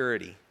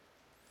security.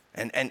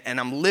 And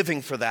I'm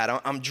living for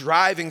that. I'm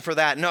driving for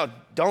that. No,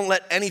 don't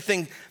let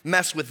anything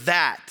mess with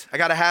that. I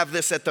got to have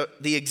this at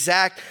the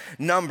exact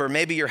number.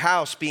 Maybe your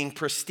house being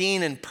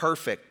pristine and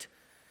perfect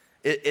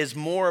is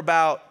more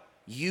about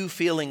you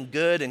feeling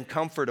good and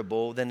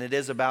comfortable than it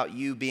is about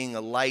you being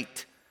a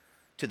light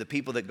to the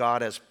people that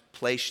God has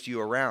placed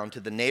you around, to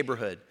the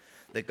neighborhood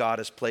that God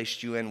has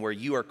placed you in, where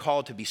you are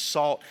called to be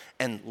salt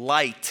and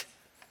light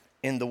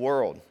in the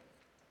world.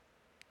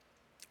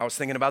 I was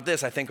thinking about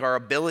this. I think our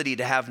ability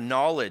to have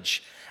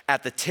knowledge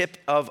at the tip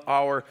of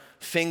our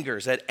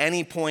fingers at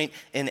any point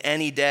in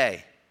any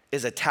day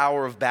is a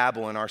Tower of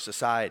Babel in our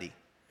society.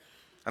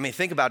 I mean,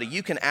 think about it.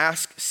 You can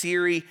ask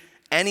Siri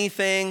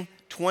anything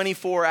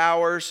 24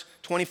 hours,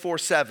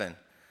 24/7.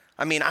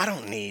 I mean, I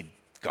don't need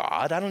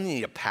God. I don't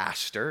need a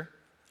pastor.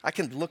 I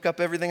can look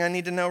up everything I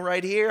need to know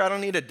right here. I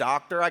don't need a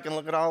doctor. I can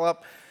look it all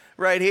up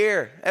right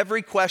here.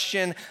 Every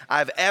question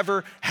I've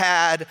ever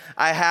had,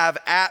 I have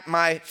at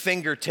my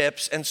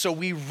fingertips. And so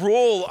we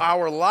rule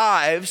our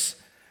lives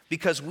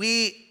because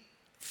we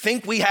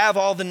think we have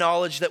all the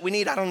knowledge that we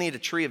need. I don't need a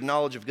tree of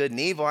knowledge of good and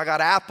evil. I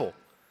got Apple.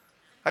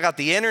 I got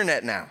the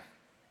internet now.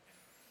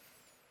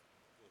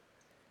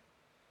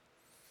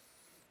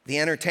 The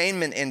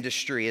entertainment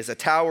industry is a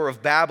Tower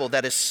of Babel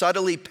that is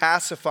subtly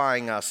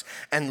pacifying us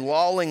and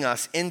lulling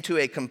us into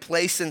a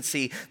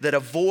complacency that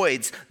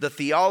avoids the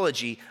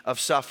theology of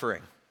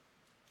suffering.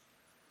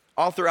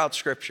 All throughout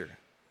Scripture,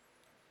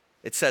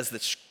 it says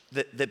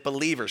that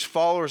believers,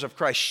 followers of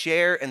Christ,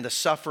 share in the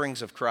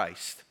sufferings of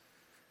Christ.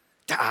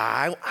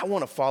 I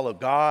want to follow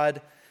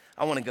God.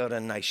 I want to go to a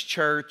nice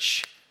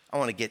church. I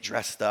want to get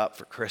dressed up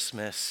for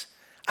Christmas.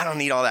 I don't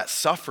need all that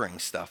suffering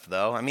stuff,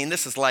 though. I mean,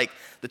 this is like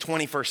the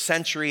 21st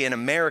century in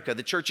America.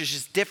 The church is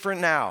just different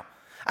now.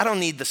 I don't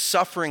need the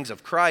sufferings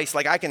of Christ.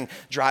 Like I can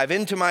drive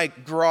into my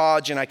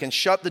garage and I can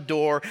shut the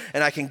door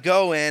and I can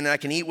go in and I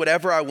can eat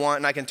whatever I want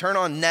and I can turn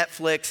on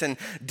Netflix and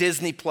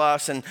Disney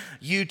Plus and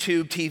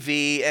YouTube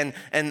TV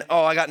and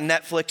oh, I got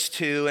Netflix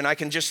too, and I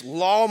can just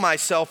lull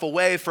myself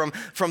away from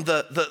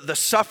the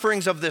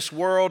sufferings of this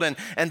world and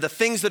the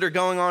things that are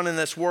going on in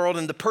this world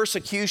and the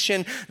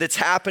persecution that's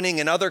happening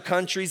in other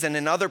countries and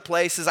in other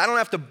places. I don't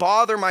have to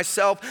bother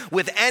myself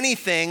with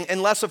anything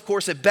unless, of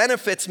course, it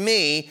benefits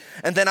me,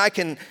 and then I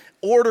can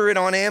order it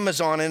on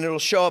Amazon and it'll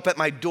show up at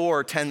my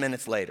door 10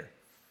 minutes later.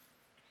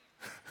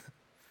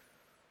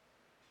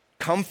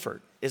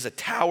 Comfort is a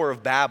Tower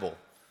of Babel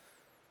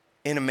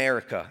in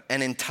America,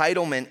 and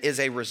entitlement is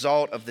a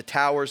result of the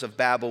towers of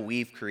Babel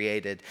we've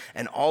created,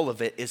 and all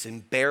of it is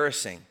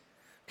embarrassing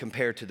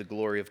compared to the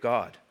glory of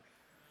God.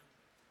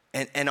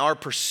 And our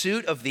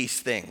pursuit of these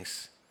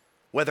things,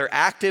 whether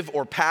active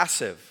or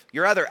passive,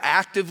 you're either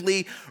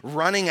actively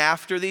running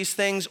after these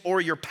things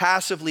or you're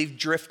passively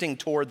drifting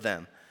toward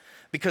them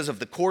because of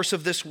the course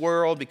of this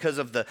world, because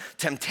of the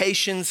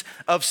temptations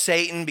of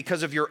Satan,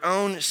 because of your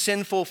own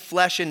sinful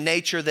flesh and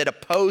nature that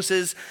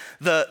opposes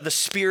the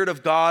Spirit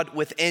of God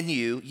within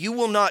you. You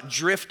will not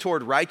drift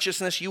toward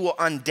righteousness. You will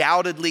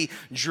undoubtedly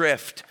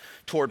drift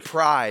toward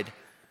pride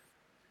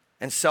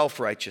and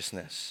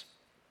self-righteousness.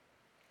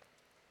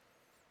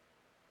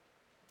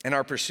 And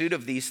our pursuit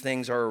of these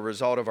things are a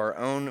result of our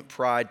own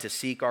pride to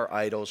seek our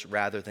idols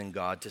rather than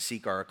God, to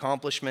seek our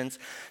accomplishments,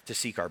 to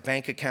seek our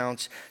bank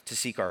accounts, to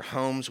seek our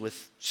homes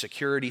with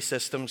security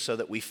systems so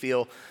that we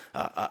feel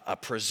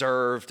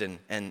preserved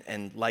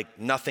and like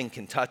nothing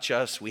can touch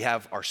us. We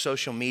have our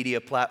social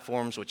media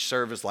platforms which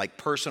serve as like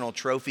personal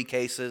trophy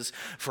cases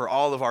for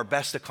all of our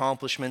best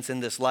accomplishments in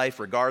this life,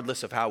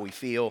 regardless of how we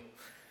feel.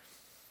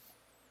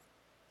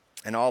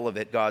 And all of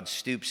it, God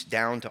stoops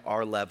down to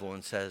our level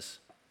and says,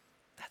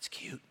 "That's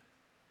cute.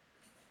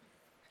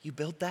 You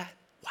built that?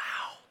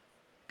 Wow,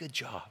 good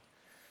job."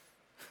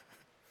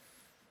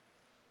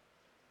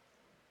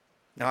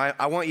 Now,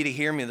 I want you to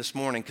hear me this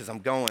morning because I'm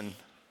going,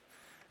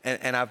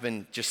 and I've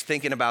been just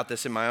thinking about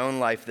this in my own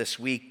life this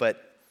week,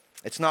 but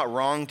it's not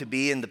wrong to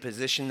be in the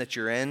position that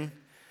you're in.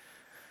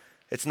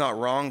 It's not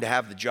wrong to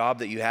have the job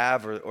that you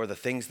have or the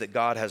things that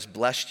God has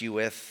blessed you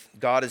with.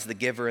 God is the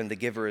giver and the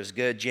giver is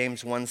good.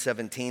 James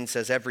 1:17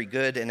 says, "Every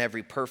good and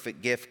every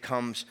perfect gift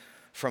comes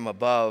from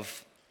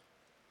above."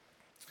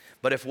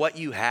 But if what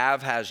you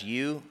have has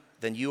you,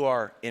 then you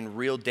are in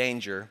real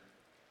danger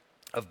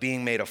of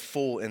being made a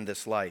fool in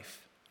this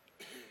life.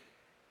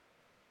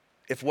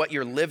 If what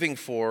you're living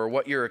for or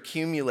what you're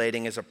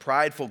accumulating is a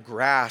prideful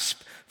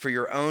grasp for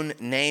your own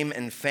name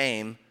and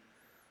fame,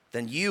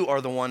 then you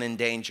are the one in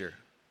danger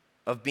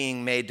of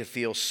being made to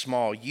feel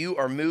small. You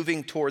are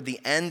moving toward the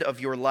end of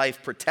your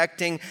life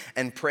protecting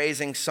and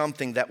praising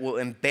something that will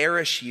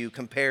embarrass you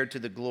compared to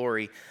the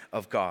glory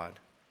of God.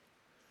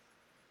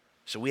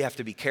 So we have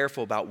to be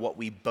careful about what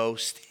we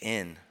boast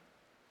in.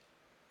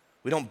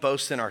 We don't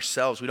boast in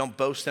ourselves. We don't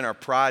boast in our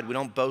pride. We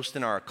don't boast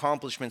in our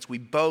accomplishments. We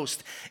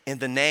boast in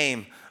the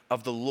name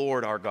of the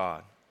Lord our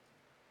God.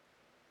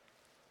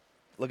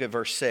 Look at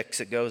verse 6.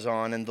 It goes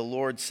on, "And the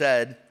Lord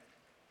said,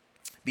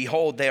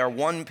 Behold, they are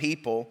one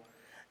people,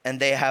 and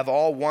they have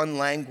all one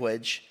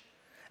language,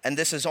 and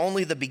this is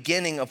only the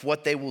beginning of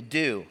what they will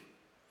do.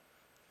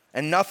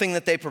 And nothing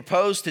that they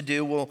propose to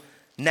do will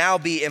now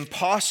be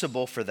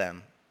impossible for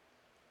them."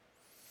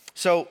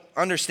 So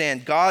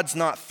understand, God's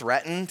not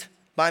threatened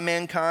by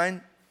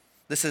mankind.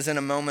 This isn't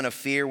a moment of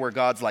fear where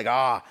God's like,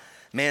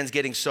 man's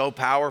getting so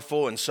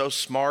powerful and so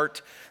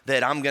smart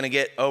that I'm going to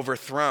get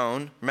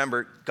overthrown.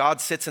 Remember, God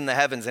sits in the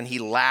heavens and he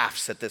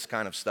laughs at this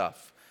kind of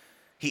stuff.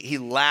 He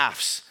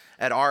laughs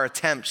at our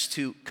attempts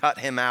to cut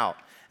him out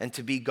and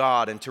to be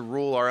God and to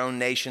rule our own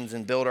nations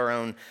and build our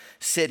own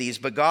cities.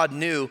 But God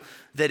knew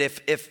that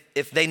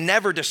if they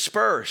never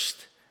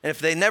dispersed and if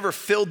they never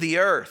filled the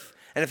earth,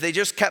 and if they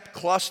just kept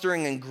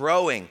clustering and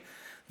growing,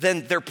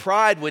 then their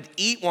pride would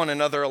eat one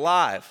another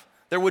alive.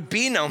 There would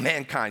be no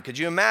mankind. Could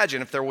you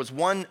imagine if there was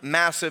one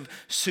massive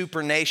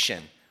super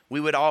nation? We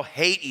would all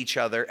hate each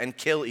other and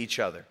kill each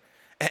other.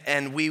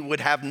 And we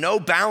would have no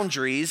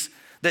boundaries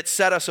that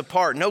set us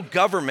apart, no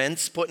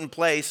governments put in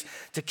place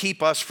to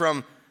keep us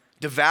from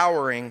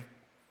devouring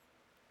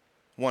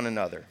one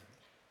another.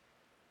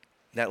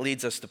 That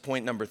leads us to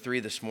point number 3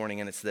 this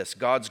morning, and it's this: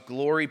 God's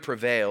glory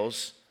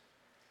prevails,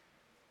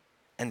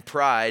 and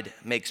pride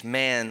makes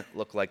man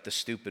look like the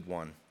stupid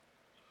one.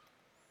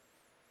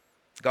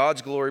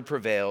 God's glory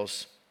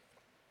prevails,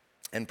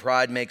 and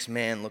pride makes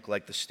man look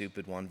like the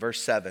stupid one. Verse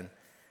 7,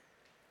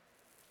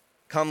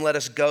 "Come, let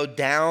us go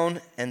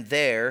down and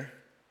there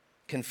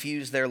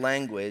confuse their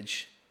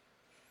language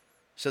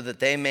so that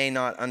they may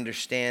not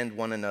understand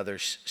one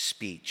another's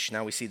speech."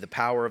 Now we see the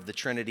power of the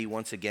Trinity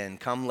once again.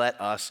 Come, let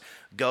us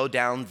go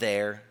down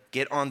there,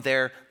 get on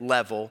their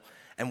level,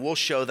 and we'll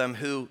show them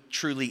who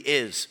truly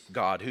is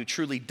God, who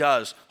truly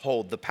does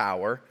hold the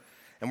power.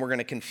 And we're going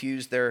to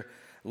confuse their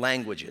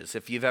languages.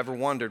 If you've ever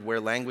wondered where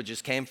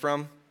languages came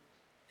from,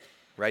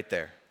 right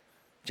there.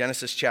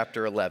 Genesis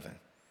chapter 11.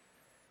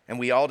 And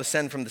we all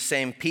descend from the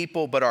same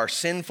people, but our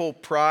sinful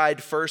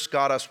pride first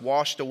got us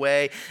washed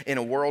away in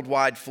a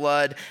worldwide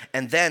flood,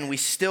 and then we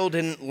still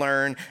didn't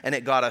learn, and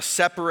it got us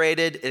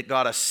separated, it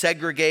got us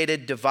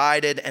segregated,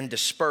 divided, and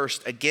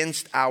dispersed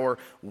against our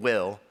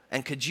will.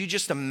 And could you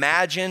just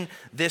imagine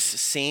this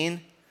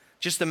scene?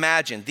 Just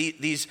imagine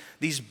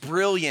these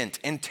brilliant,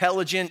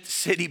 intelligent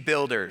city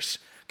builders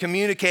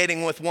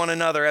communicating with one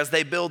another as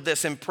they build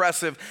this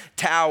impressive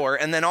tower,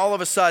 and then all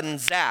of a sudden,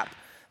 zap,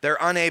 they're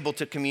unable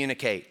to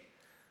communicate.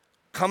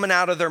 Coming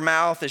out of their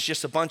mouth is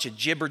just a bunch of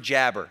jibber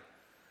jabber.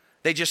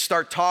 They just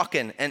start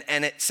talking,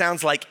 and it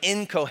sounds like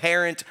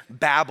incoherent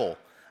babble.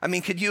 I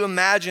mean, could you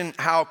imagine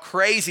how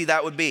crazy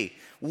that would be?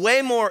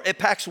 It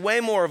packs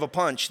way more of a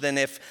punch than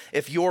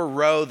if your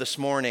row this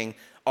morning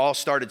all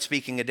started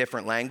speaking a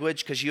different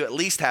language, because you at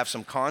least have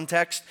some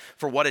context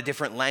for what a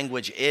different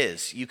language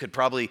is. You could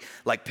probably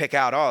pick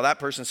out, oh, that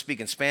person's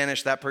speaking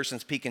Spanish, that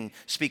person's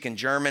speaking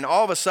German.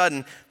 All of a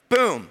sudden,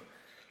 boom.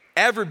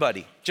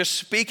 Everybody just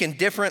speaking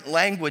different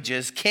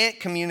languages, can't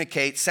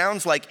communicate,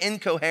 sounds like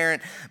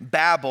incoherent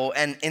babble,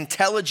 and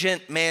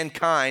intelligent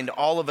mankind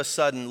all of a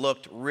sudden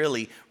looked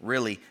really,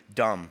 really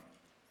dumb.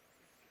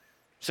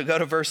 So go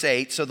to verse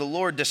 8. So the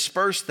Lord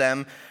dispersed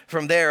them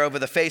from there over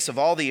the face of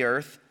all the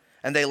earth,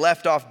 and they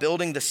left off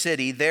building the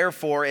city.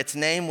 Therefore its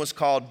name was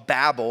called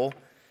Babel,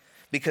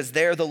 because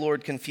there the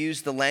Lord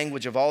confused the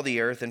language of all the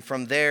earth, and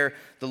from there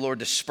the Lord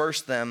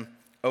dispersed them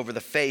over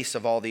the face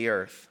of all the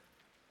earth.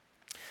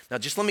 Now,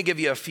 just let me give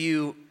you a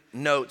few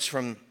notes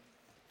from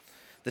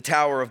the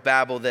Tower of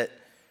Babel that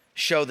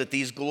show that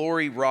these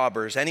glory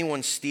robbers,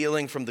 anyone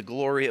stealing from the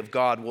glory of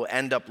God, will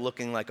end up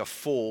looking like a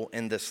fool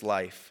in this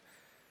life.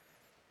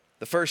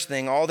 The first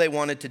thing, all they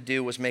wanted to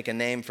do was make a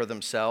name for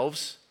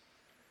themselves,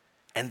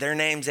 and their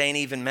names ain't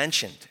even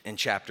mentioned in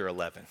chapter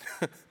 11.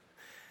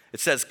 It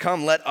says,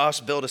 come, let us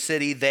build a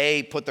city.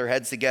 They put their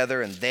heads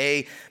together and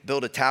they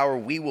build a tower.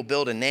 We will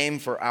build a name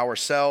for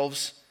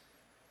ourselves.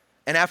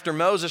 And after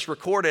Moses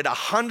recorded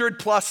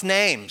 100+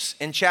 names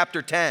in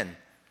chapter 10,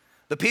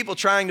 the people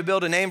trying to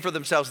build a name for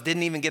themselves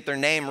didn't even get their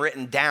name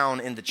written down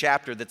in the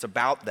chapter that's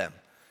about them.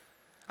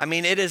 I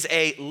mean, it is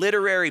a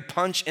literary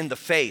punch in the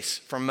face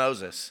from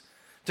Moses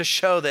to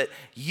show that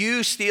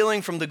you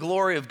stealing from the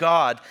glory of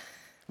God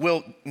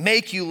will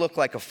make you look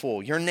like a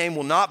fool. Your name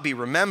will not be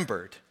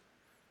remembered.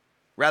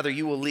 Rather,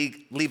 you will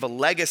leave a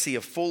legacy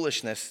of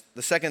foolishness.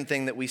 The second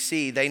thing that we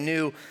see, they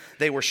knew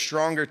they were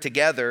stronger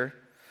together,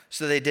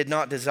 so they did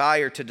not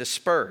desire to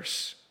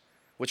disperse,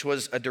 which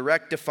was a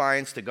direct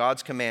defiance to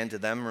God's command to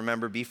them.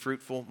 Remember, be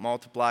fruitful,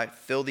 multiply,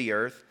 fill the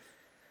earth.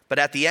 But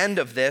at the end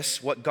of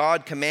this, what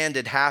God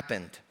commanded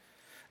happened.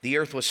 The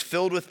earth was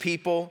filled with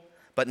people,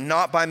 but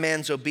not by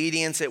man's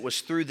obedience. It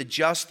was through the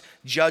just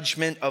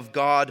judgment of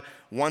God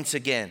once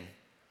again.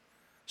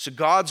 So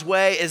God's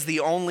way is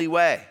the only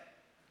way.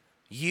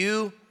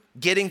 You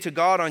getting to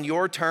God on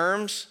your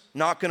terms,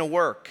 not going to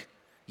work.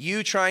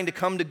 You trying to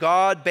come to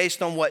God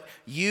based on what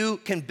you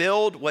can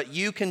build, what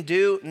you can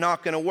do,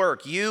 not going to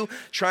work. You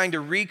trying to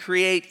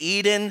recreate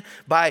Eden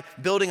by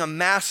building a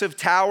massive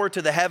tower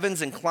to the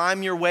heavens and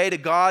climb your way to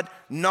God,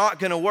 not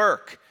going to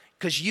work,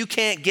 because you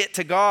can't get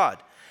to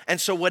God. And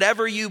so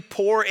whatever you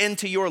pour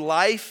into your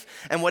life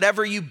and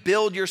whatever you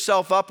build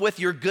yourself up with,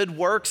 your good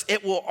works,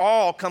 it will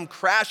all come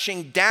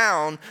crashing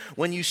down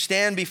when you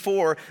stand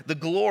before the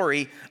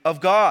glory of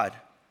God.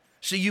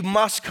 So you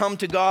must come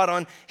to God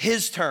on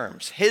His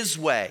terms, His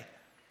way.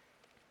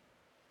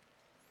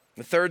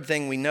 The third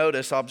thing we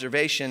notice,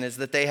 observation, is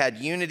that they had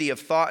unity of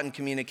thought and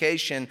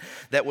communication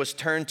that was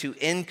turned to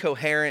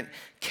incoherent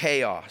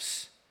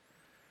chaos.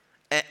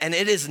 And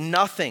it is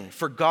nothing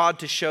for God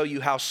to show you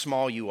how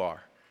small you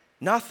are.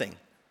 Nothing.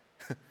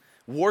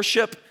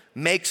 Worship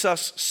makes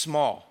us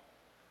small.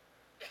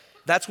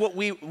 That's what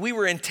we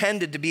were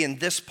intended to be, in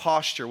this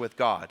posture with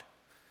God.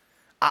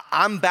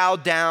 I'm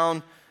bowed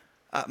down.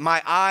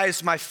 My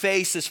eyes, my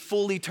face is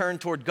fully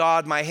turned toward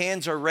God. My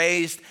hands are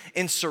raised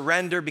in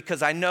surrender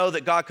because I know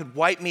that God could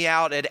wipe me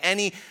out at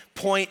any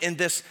point in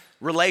this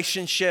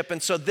relationship.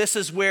 And so this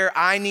is where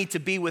I need to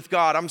be with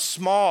God. I'm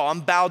small, I'm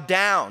bowed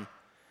down.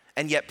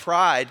 And yet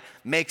pride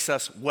makes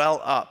us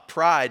well up.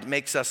 Pride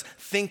makes us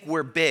think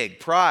we're big.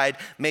 Pride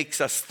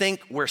makes us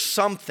think we're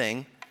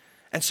something.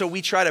 And so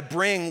we try to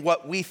bring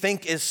what we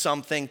think is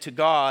something to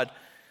God,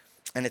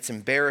 and it's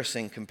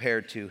embarrassing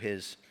compared to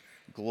His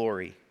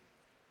glory.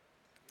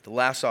 The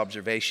last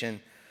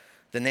observation,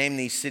 the name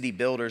these city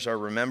builders are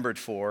remembered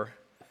for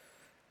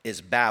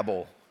is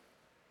Babel.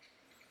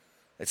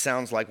 It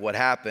sounds like what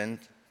happened.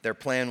 Their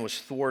plan was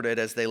thwarted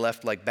as they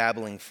left like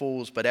babbling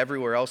fools, but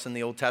everywhere else in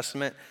the Old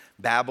Testament,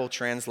 Babel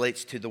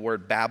translates to the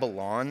word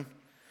Babylon.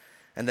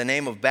 And the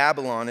name of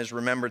Babylon is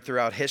remembered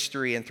throughout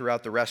history and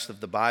throughout the rest of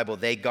the Bible.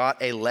 They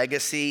got a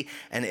legacy,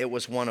 and it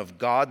was one of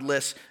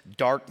godless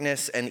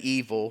darkness and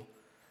evil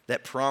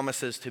that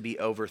promises to be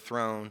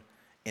overthrown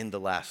in the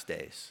last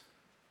days.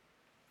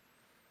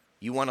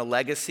 You want a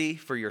legacy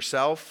for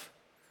yourself?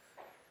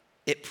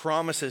 It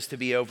promises to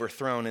be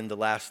overthrown in the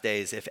last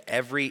days if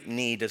every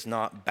knee does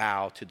not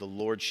bow to the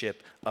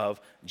lordship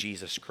of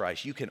Jesus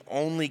Christ. You can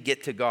only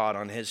get to God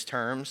on his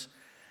terms.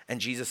 And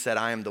Jesus said,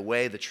 I am the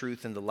way, the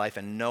truth, and the life,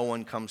 and no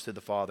one comes to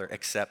the Father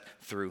except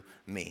through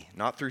me.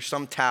 Not through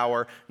some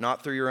tower,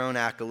 not through your own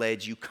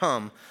accolades. You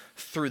come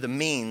through the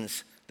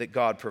means that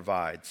God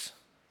provides.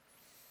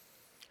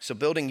 So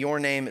building your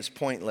name is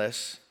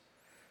pointless,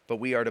 but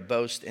we are to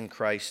boast in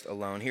Christ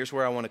alone. Here's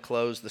where I want to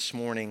close this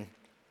morning.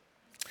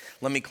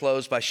 Let me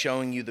close by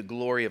showing you the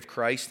glory of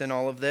Christ in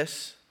all of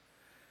this.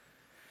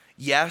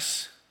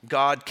 Yes,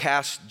 God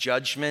casts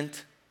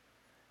judgment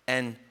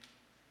and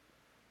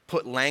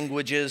put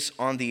languages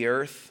on the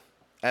earth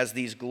as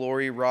these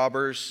glory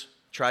robbers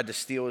tried to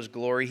steal his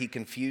glory. He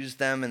confused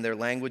them in their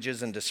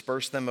languages and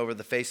dispersed them over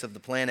the face of the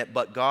planet.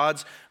 But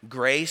God's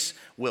grace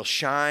will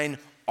shine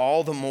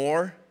all the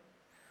more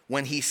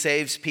when he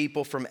saves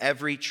people from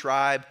every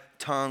tribe,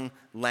 tongue,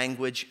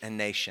 language, and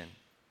nation.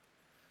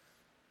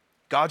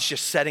 God's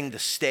just setting the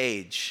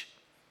stage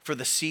for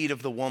the seed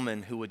of the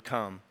woman who would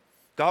come.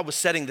 God was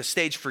setting the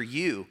stage for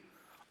you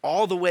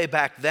all the way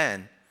back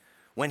then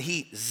when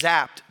he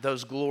zapped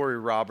those glory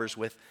robbers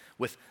with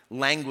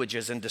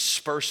languages and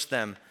dispersed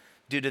them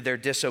due to their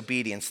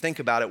disobedience. Think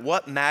about it.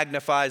 What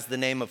magnifies the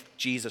name of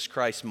Jesus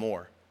Christ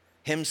more?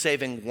 Him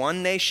saving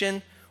one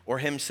nation or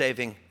him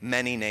saving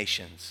many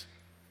nations?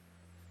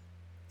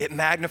 It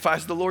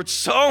magnifies the Lord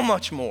so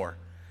much more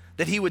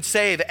that he would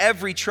save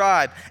every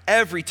tribe,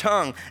 every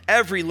tongue,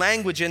 every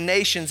language and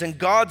nations. And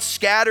God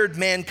scattered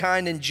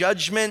mankind in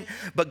judgment,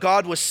 but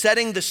God was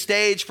setting the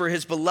stage for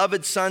his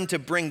beloved Son to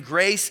bring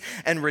grace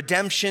and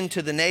redemption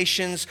to the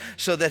nations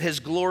so that his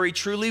glory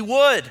truly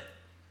would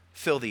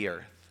fill the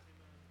earth.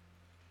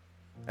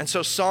 And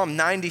so Psalm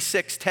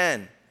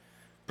 96:10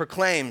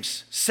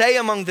 proclaims, say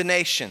among the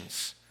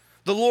nations,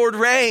 the Lord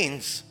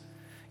reigns.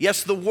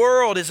 Yes, the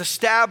world is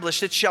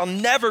established, it shall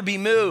never be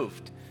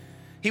moved.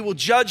 He will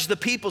judge the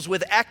peoples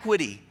with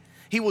equity.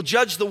 He will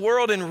judge the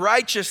world in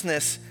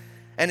righteousness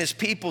and his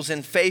peoples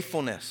in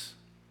faithfulness.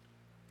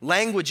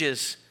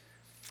 Languages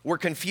were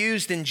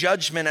confused in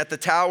judgment at the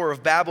Tower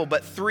of Babel,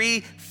 but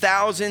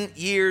 3,000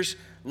 years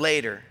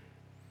later,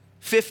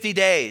 50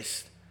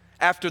 days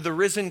after the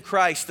risen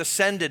Christ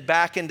ascended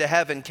back into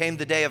heaven, came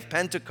the day of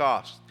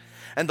Pentecost.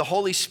 And the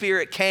Holy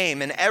Spirit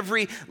came, and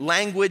every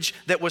language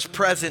that was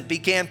present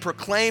began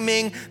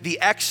proclaiming the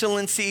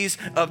excellencies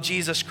of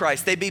Jesus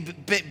Christ. They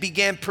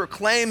began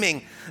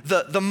proclaiming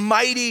the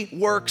mighty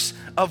works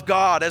of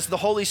God as the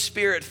Holy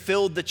Spirit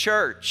filled the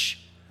church.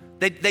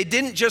 They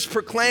didn't just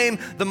proclaim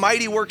the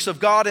mighty works of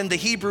God in the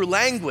Hebrew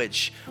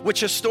language, which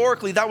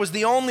historically that was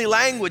the only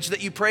language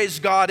that you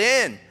praised God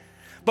in.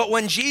 But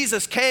when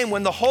Jesus came,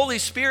 when the Holy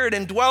Spirit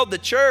indwelled the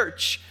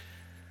church,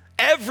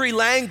 every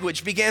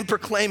language began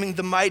proclaiming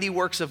the mighty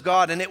works of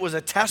God, and it was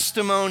a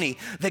testimony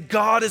that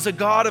God is a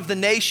God of the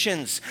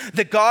nations,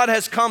 that God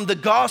has come, the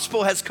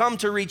gospel has come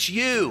to reach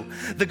you.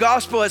 The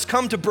gospel has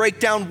come to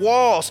break down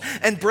walls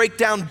and break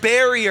down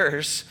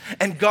barriers,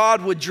 and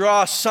God would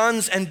draw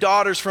sons and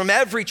daughters from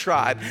every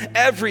tribe,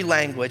 every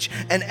language,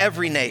 and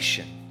every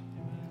nation.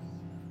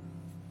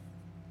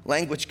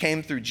 Language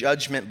came through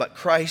judgment, but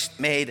Christ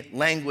made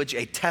language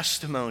a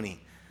testimony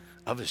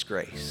of his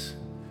grace.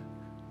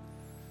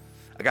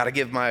 I got to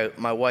give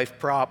my wife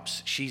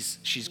props.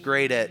 She's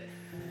great at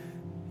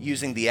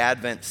using the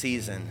Advent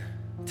season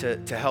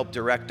to help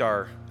direct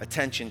our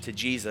attention to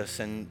Jesus.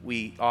 And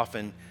we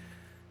often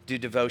do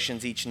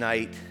devotions each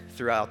night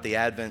throughout the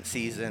Advent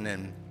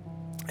season.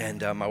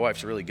 And my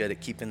wife's really good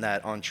at keeping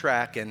that on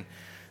track. And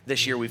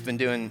this year we've been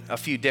doing a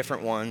few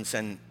different ones.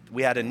 And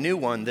we had a new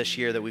one this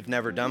year that we've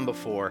never done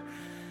before.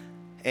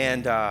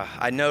 And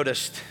I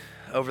noticed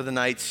over the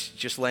nights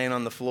just laying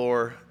on the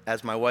floor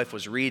as my wife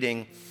was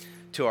reading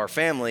to our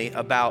family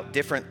about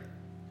different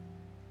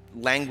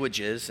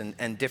languages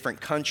and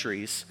different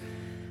countries.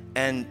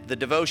 And the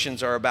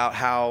devotions are about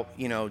how,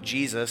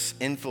 Jesus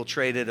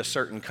infiltrated a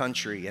certain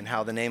country and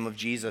how the name of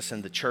Jesus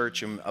and the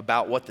church, and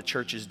about what the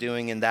church is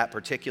doing in that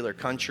particular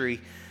country.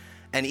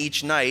 And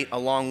each night,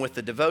 along with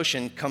the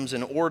devotion, comes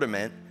an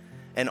ornament.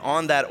 And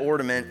on that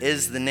ornament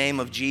is the name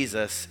of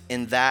Jesus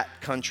in that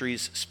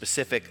country's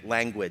specific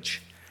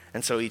language.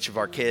 And so each of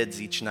our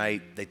kids, each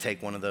night, they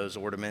take one of those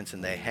ornaments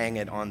and they hang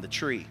it on the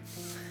tree.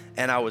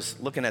 And I was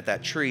looking at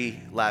that tree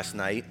last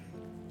night,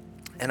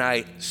 and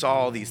I saw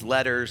all these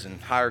letters and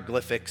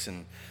hieroglyphics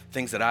and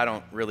things that I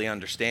don't really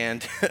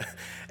understand.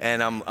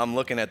 And I'm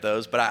looking at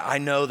those, but I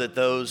know that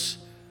those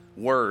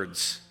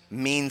words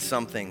mean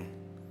something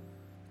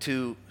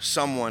to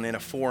someone in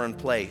a foreign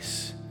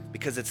place,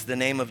 because it's the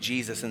name of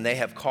Jesus, and they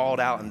have called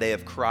out and they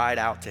have cried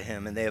out to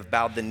him and they have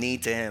bowed the knee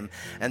to him.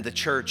 And the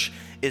church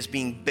is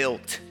being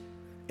built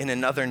in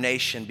another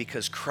nation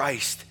because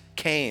Christ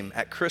came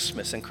at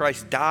Christmas, and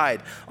Christ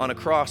died on a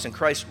cross, and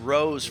Christ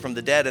rose from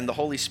the dead, and the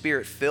Holy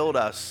Spirit filled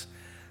us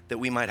that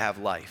we might have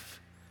life.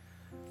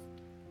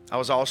 I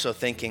was also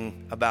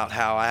thinking about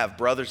how I have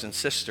brothers and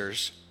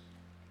sisters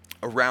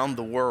around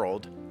the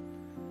world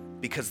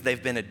because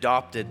they've been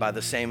adopted by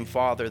the same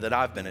Father that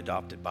I've been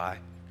adopted by.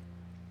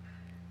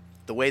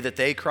 The way that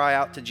they cry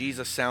out to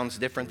Jesus sounds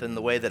different than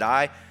the way that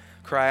I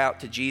cry out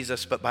to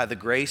Jesus, but by the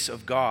grace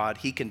of God,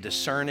 he can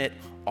discern it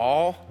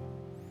all,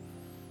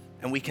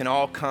 and we can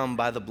all come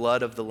by the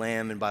blood of the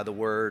Lamb and by the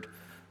word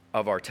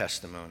of our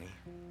testimony.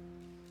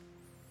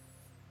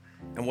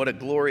 And what a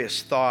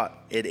glorious thought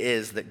it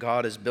is that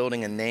God is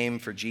building a name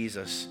for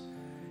Jesus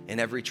in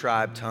every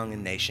tribe, tongue,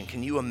 and nation.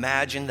 Can you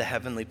imagine the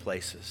heavenly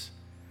places?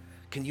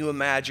 Can you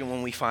imagine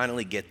when we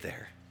finally get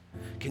there?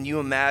 Can you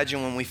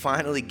imagine when we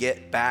finally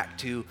get back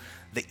to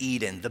the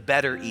Eden, the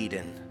better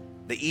Eden,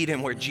 the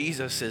Eden where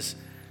Jesus is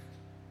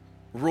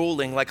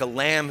ruling like a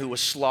lamb who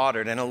was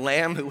slaughtered and a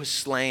lamb who was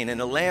slain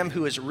and a lamb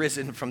who has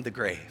risen from the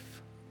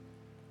grave?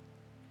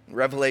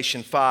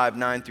 Revelation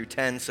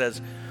 5:9-10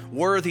 says,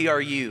 "Worthy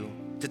are you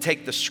to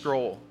take the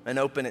scroll and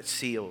open its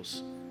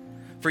seals.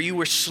 For you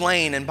were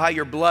slain, and by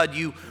your blood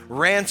you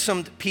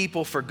ransomed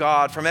people for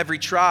God from every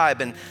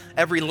tribe and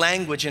every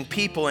language and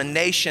people and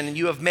nation, and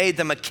you have made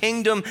them a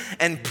kingdom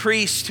and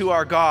priests to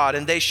our God,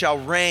 and they shall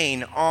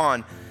reign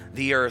on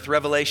the earth."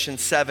 Revelation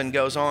 7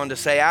 goes on to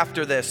say,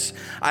 "After this,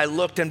 I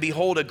looked, and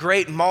behold, a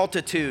great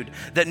multitude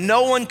that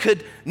no one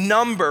could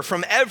number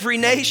from every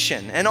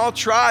nation and all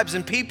tribes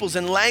and peoples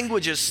and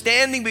languages,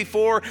 standing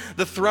before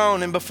the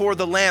throne and before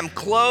the Lamb,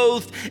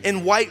 clothed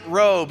in white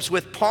robes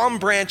with palm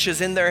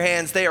branches in their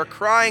hands. They are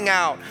crying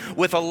out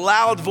with a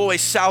loud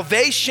voice,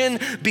 'Salvation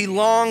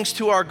belongs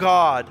to our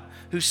God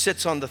who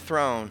sits on the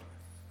throne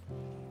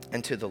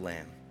and to the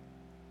Lamb.'"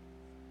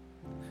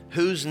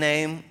 Whose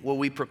name will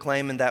we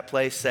proclaim in that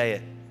place? Say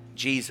it,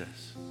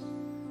 Jesus.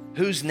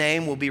 Whose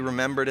name will be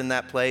remembered in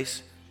that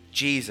place?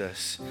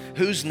 Jesus.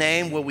 Whose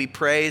name will we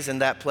praise in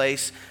that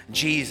place?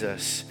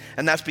 Jesus.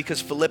 And that's because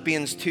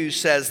Philippians 2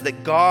 says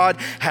that God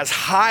has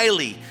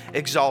highly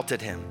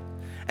exalted him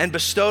and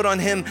bestowed on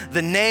him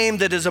the name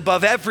that is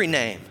above every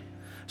name,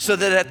 so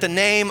that at the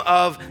name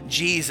of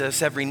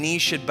Jesus every knee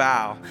should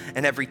bow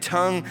and every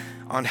tongue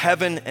on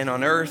heaven and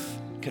on earth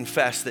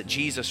confess that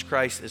Jesus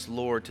Christ is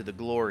Lord, to the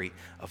glory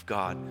of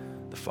God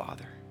the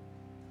Father.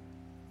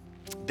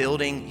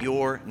 Building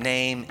your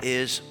name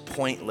is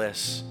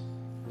pointless,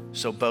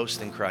 so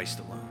boast in Christ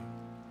alone.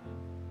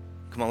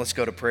 Come on, let's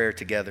go to prayer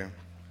together.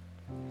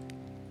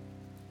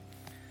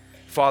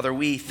 Father,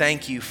 we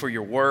thank you for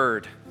your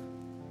word.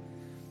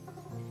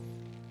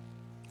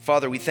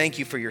 Father, we thank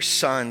you for your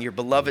Son, your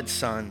beloved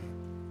Son,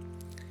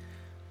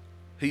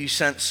 who you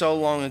sent so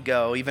long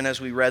ago, even as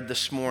we read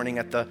this morning,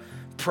 at the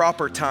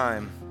proper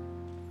time.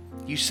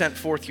 You sent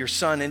forth your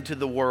Son into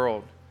the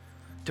world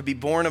to be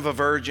born of a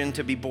virgin,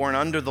 to be born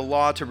under the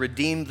law, to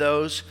redeem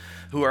those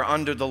who are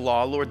under the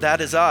law. Lord, that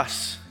is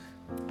us.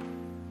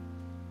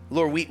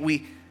 Lord,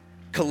 we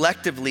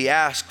collectively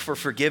ask for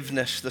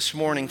forgiveness this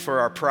morning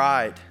for our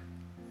pride.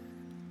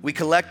 We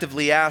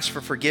collectively ask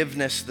for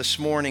forgiveness this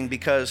morning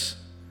because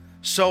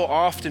so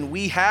often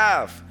we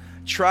have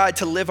tried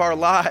to live our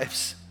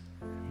lives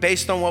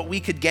based on what we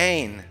could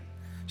gain.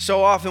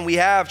 So often we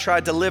have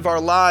tried to live our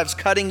lives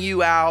cutting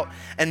you out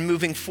and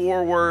moving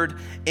forward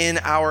in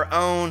our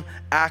own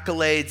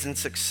accolades and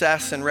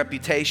success and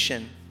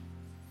reputation.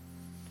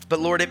 But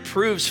Lord, it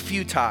proves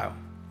futile.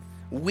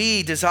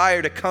 We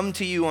desire to come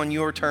to you on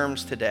your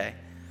terms today.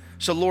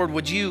 So Lord,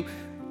 would you,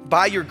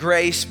 by your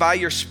grace, by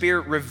your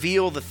Spirit,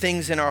 reveal the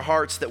things in our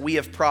hearts that we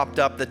have propped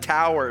up, the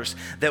towers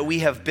that we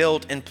have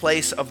built in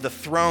place of the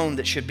throne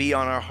that should be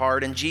on our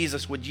heart. And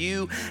Jesus, would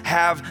you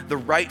have the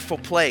rightful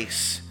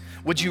place?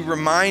 Would you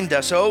remind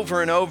us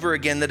over and over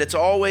again that it's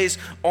always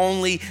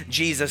only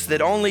Jesus,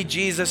 that only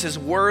Jesus is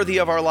worthy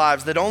of our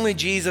lives, that only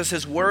Jesus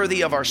is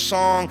worthy of our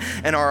song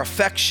and our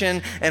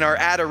affection and our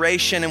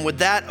adoration, and would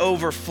that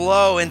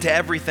overflow into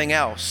everything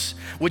else?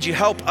 Would you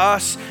help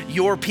us,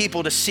 your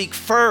people, to seek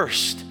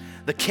first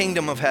the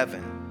kingdom of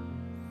heaven,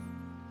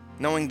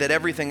 knowing that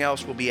everything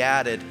else will be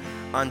added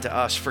unto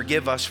us.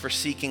 Forgive us for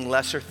seeking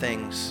lesser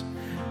things.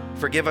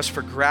 Forgive us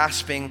for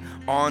grasping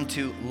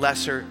onto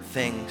lesser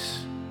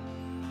things.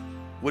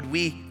 Would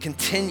we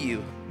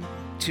continue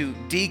to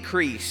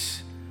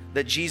decrease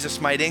that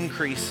Jesus might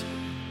increase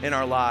in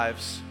our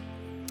lives?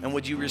 And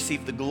would you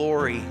receive the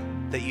glory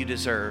that you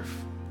deserve?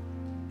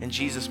 In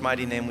Jesus'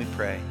 mighty name we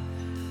pray,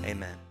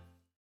 amen.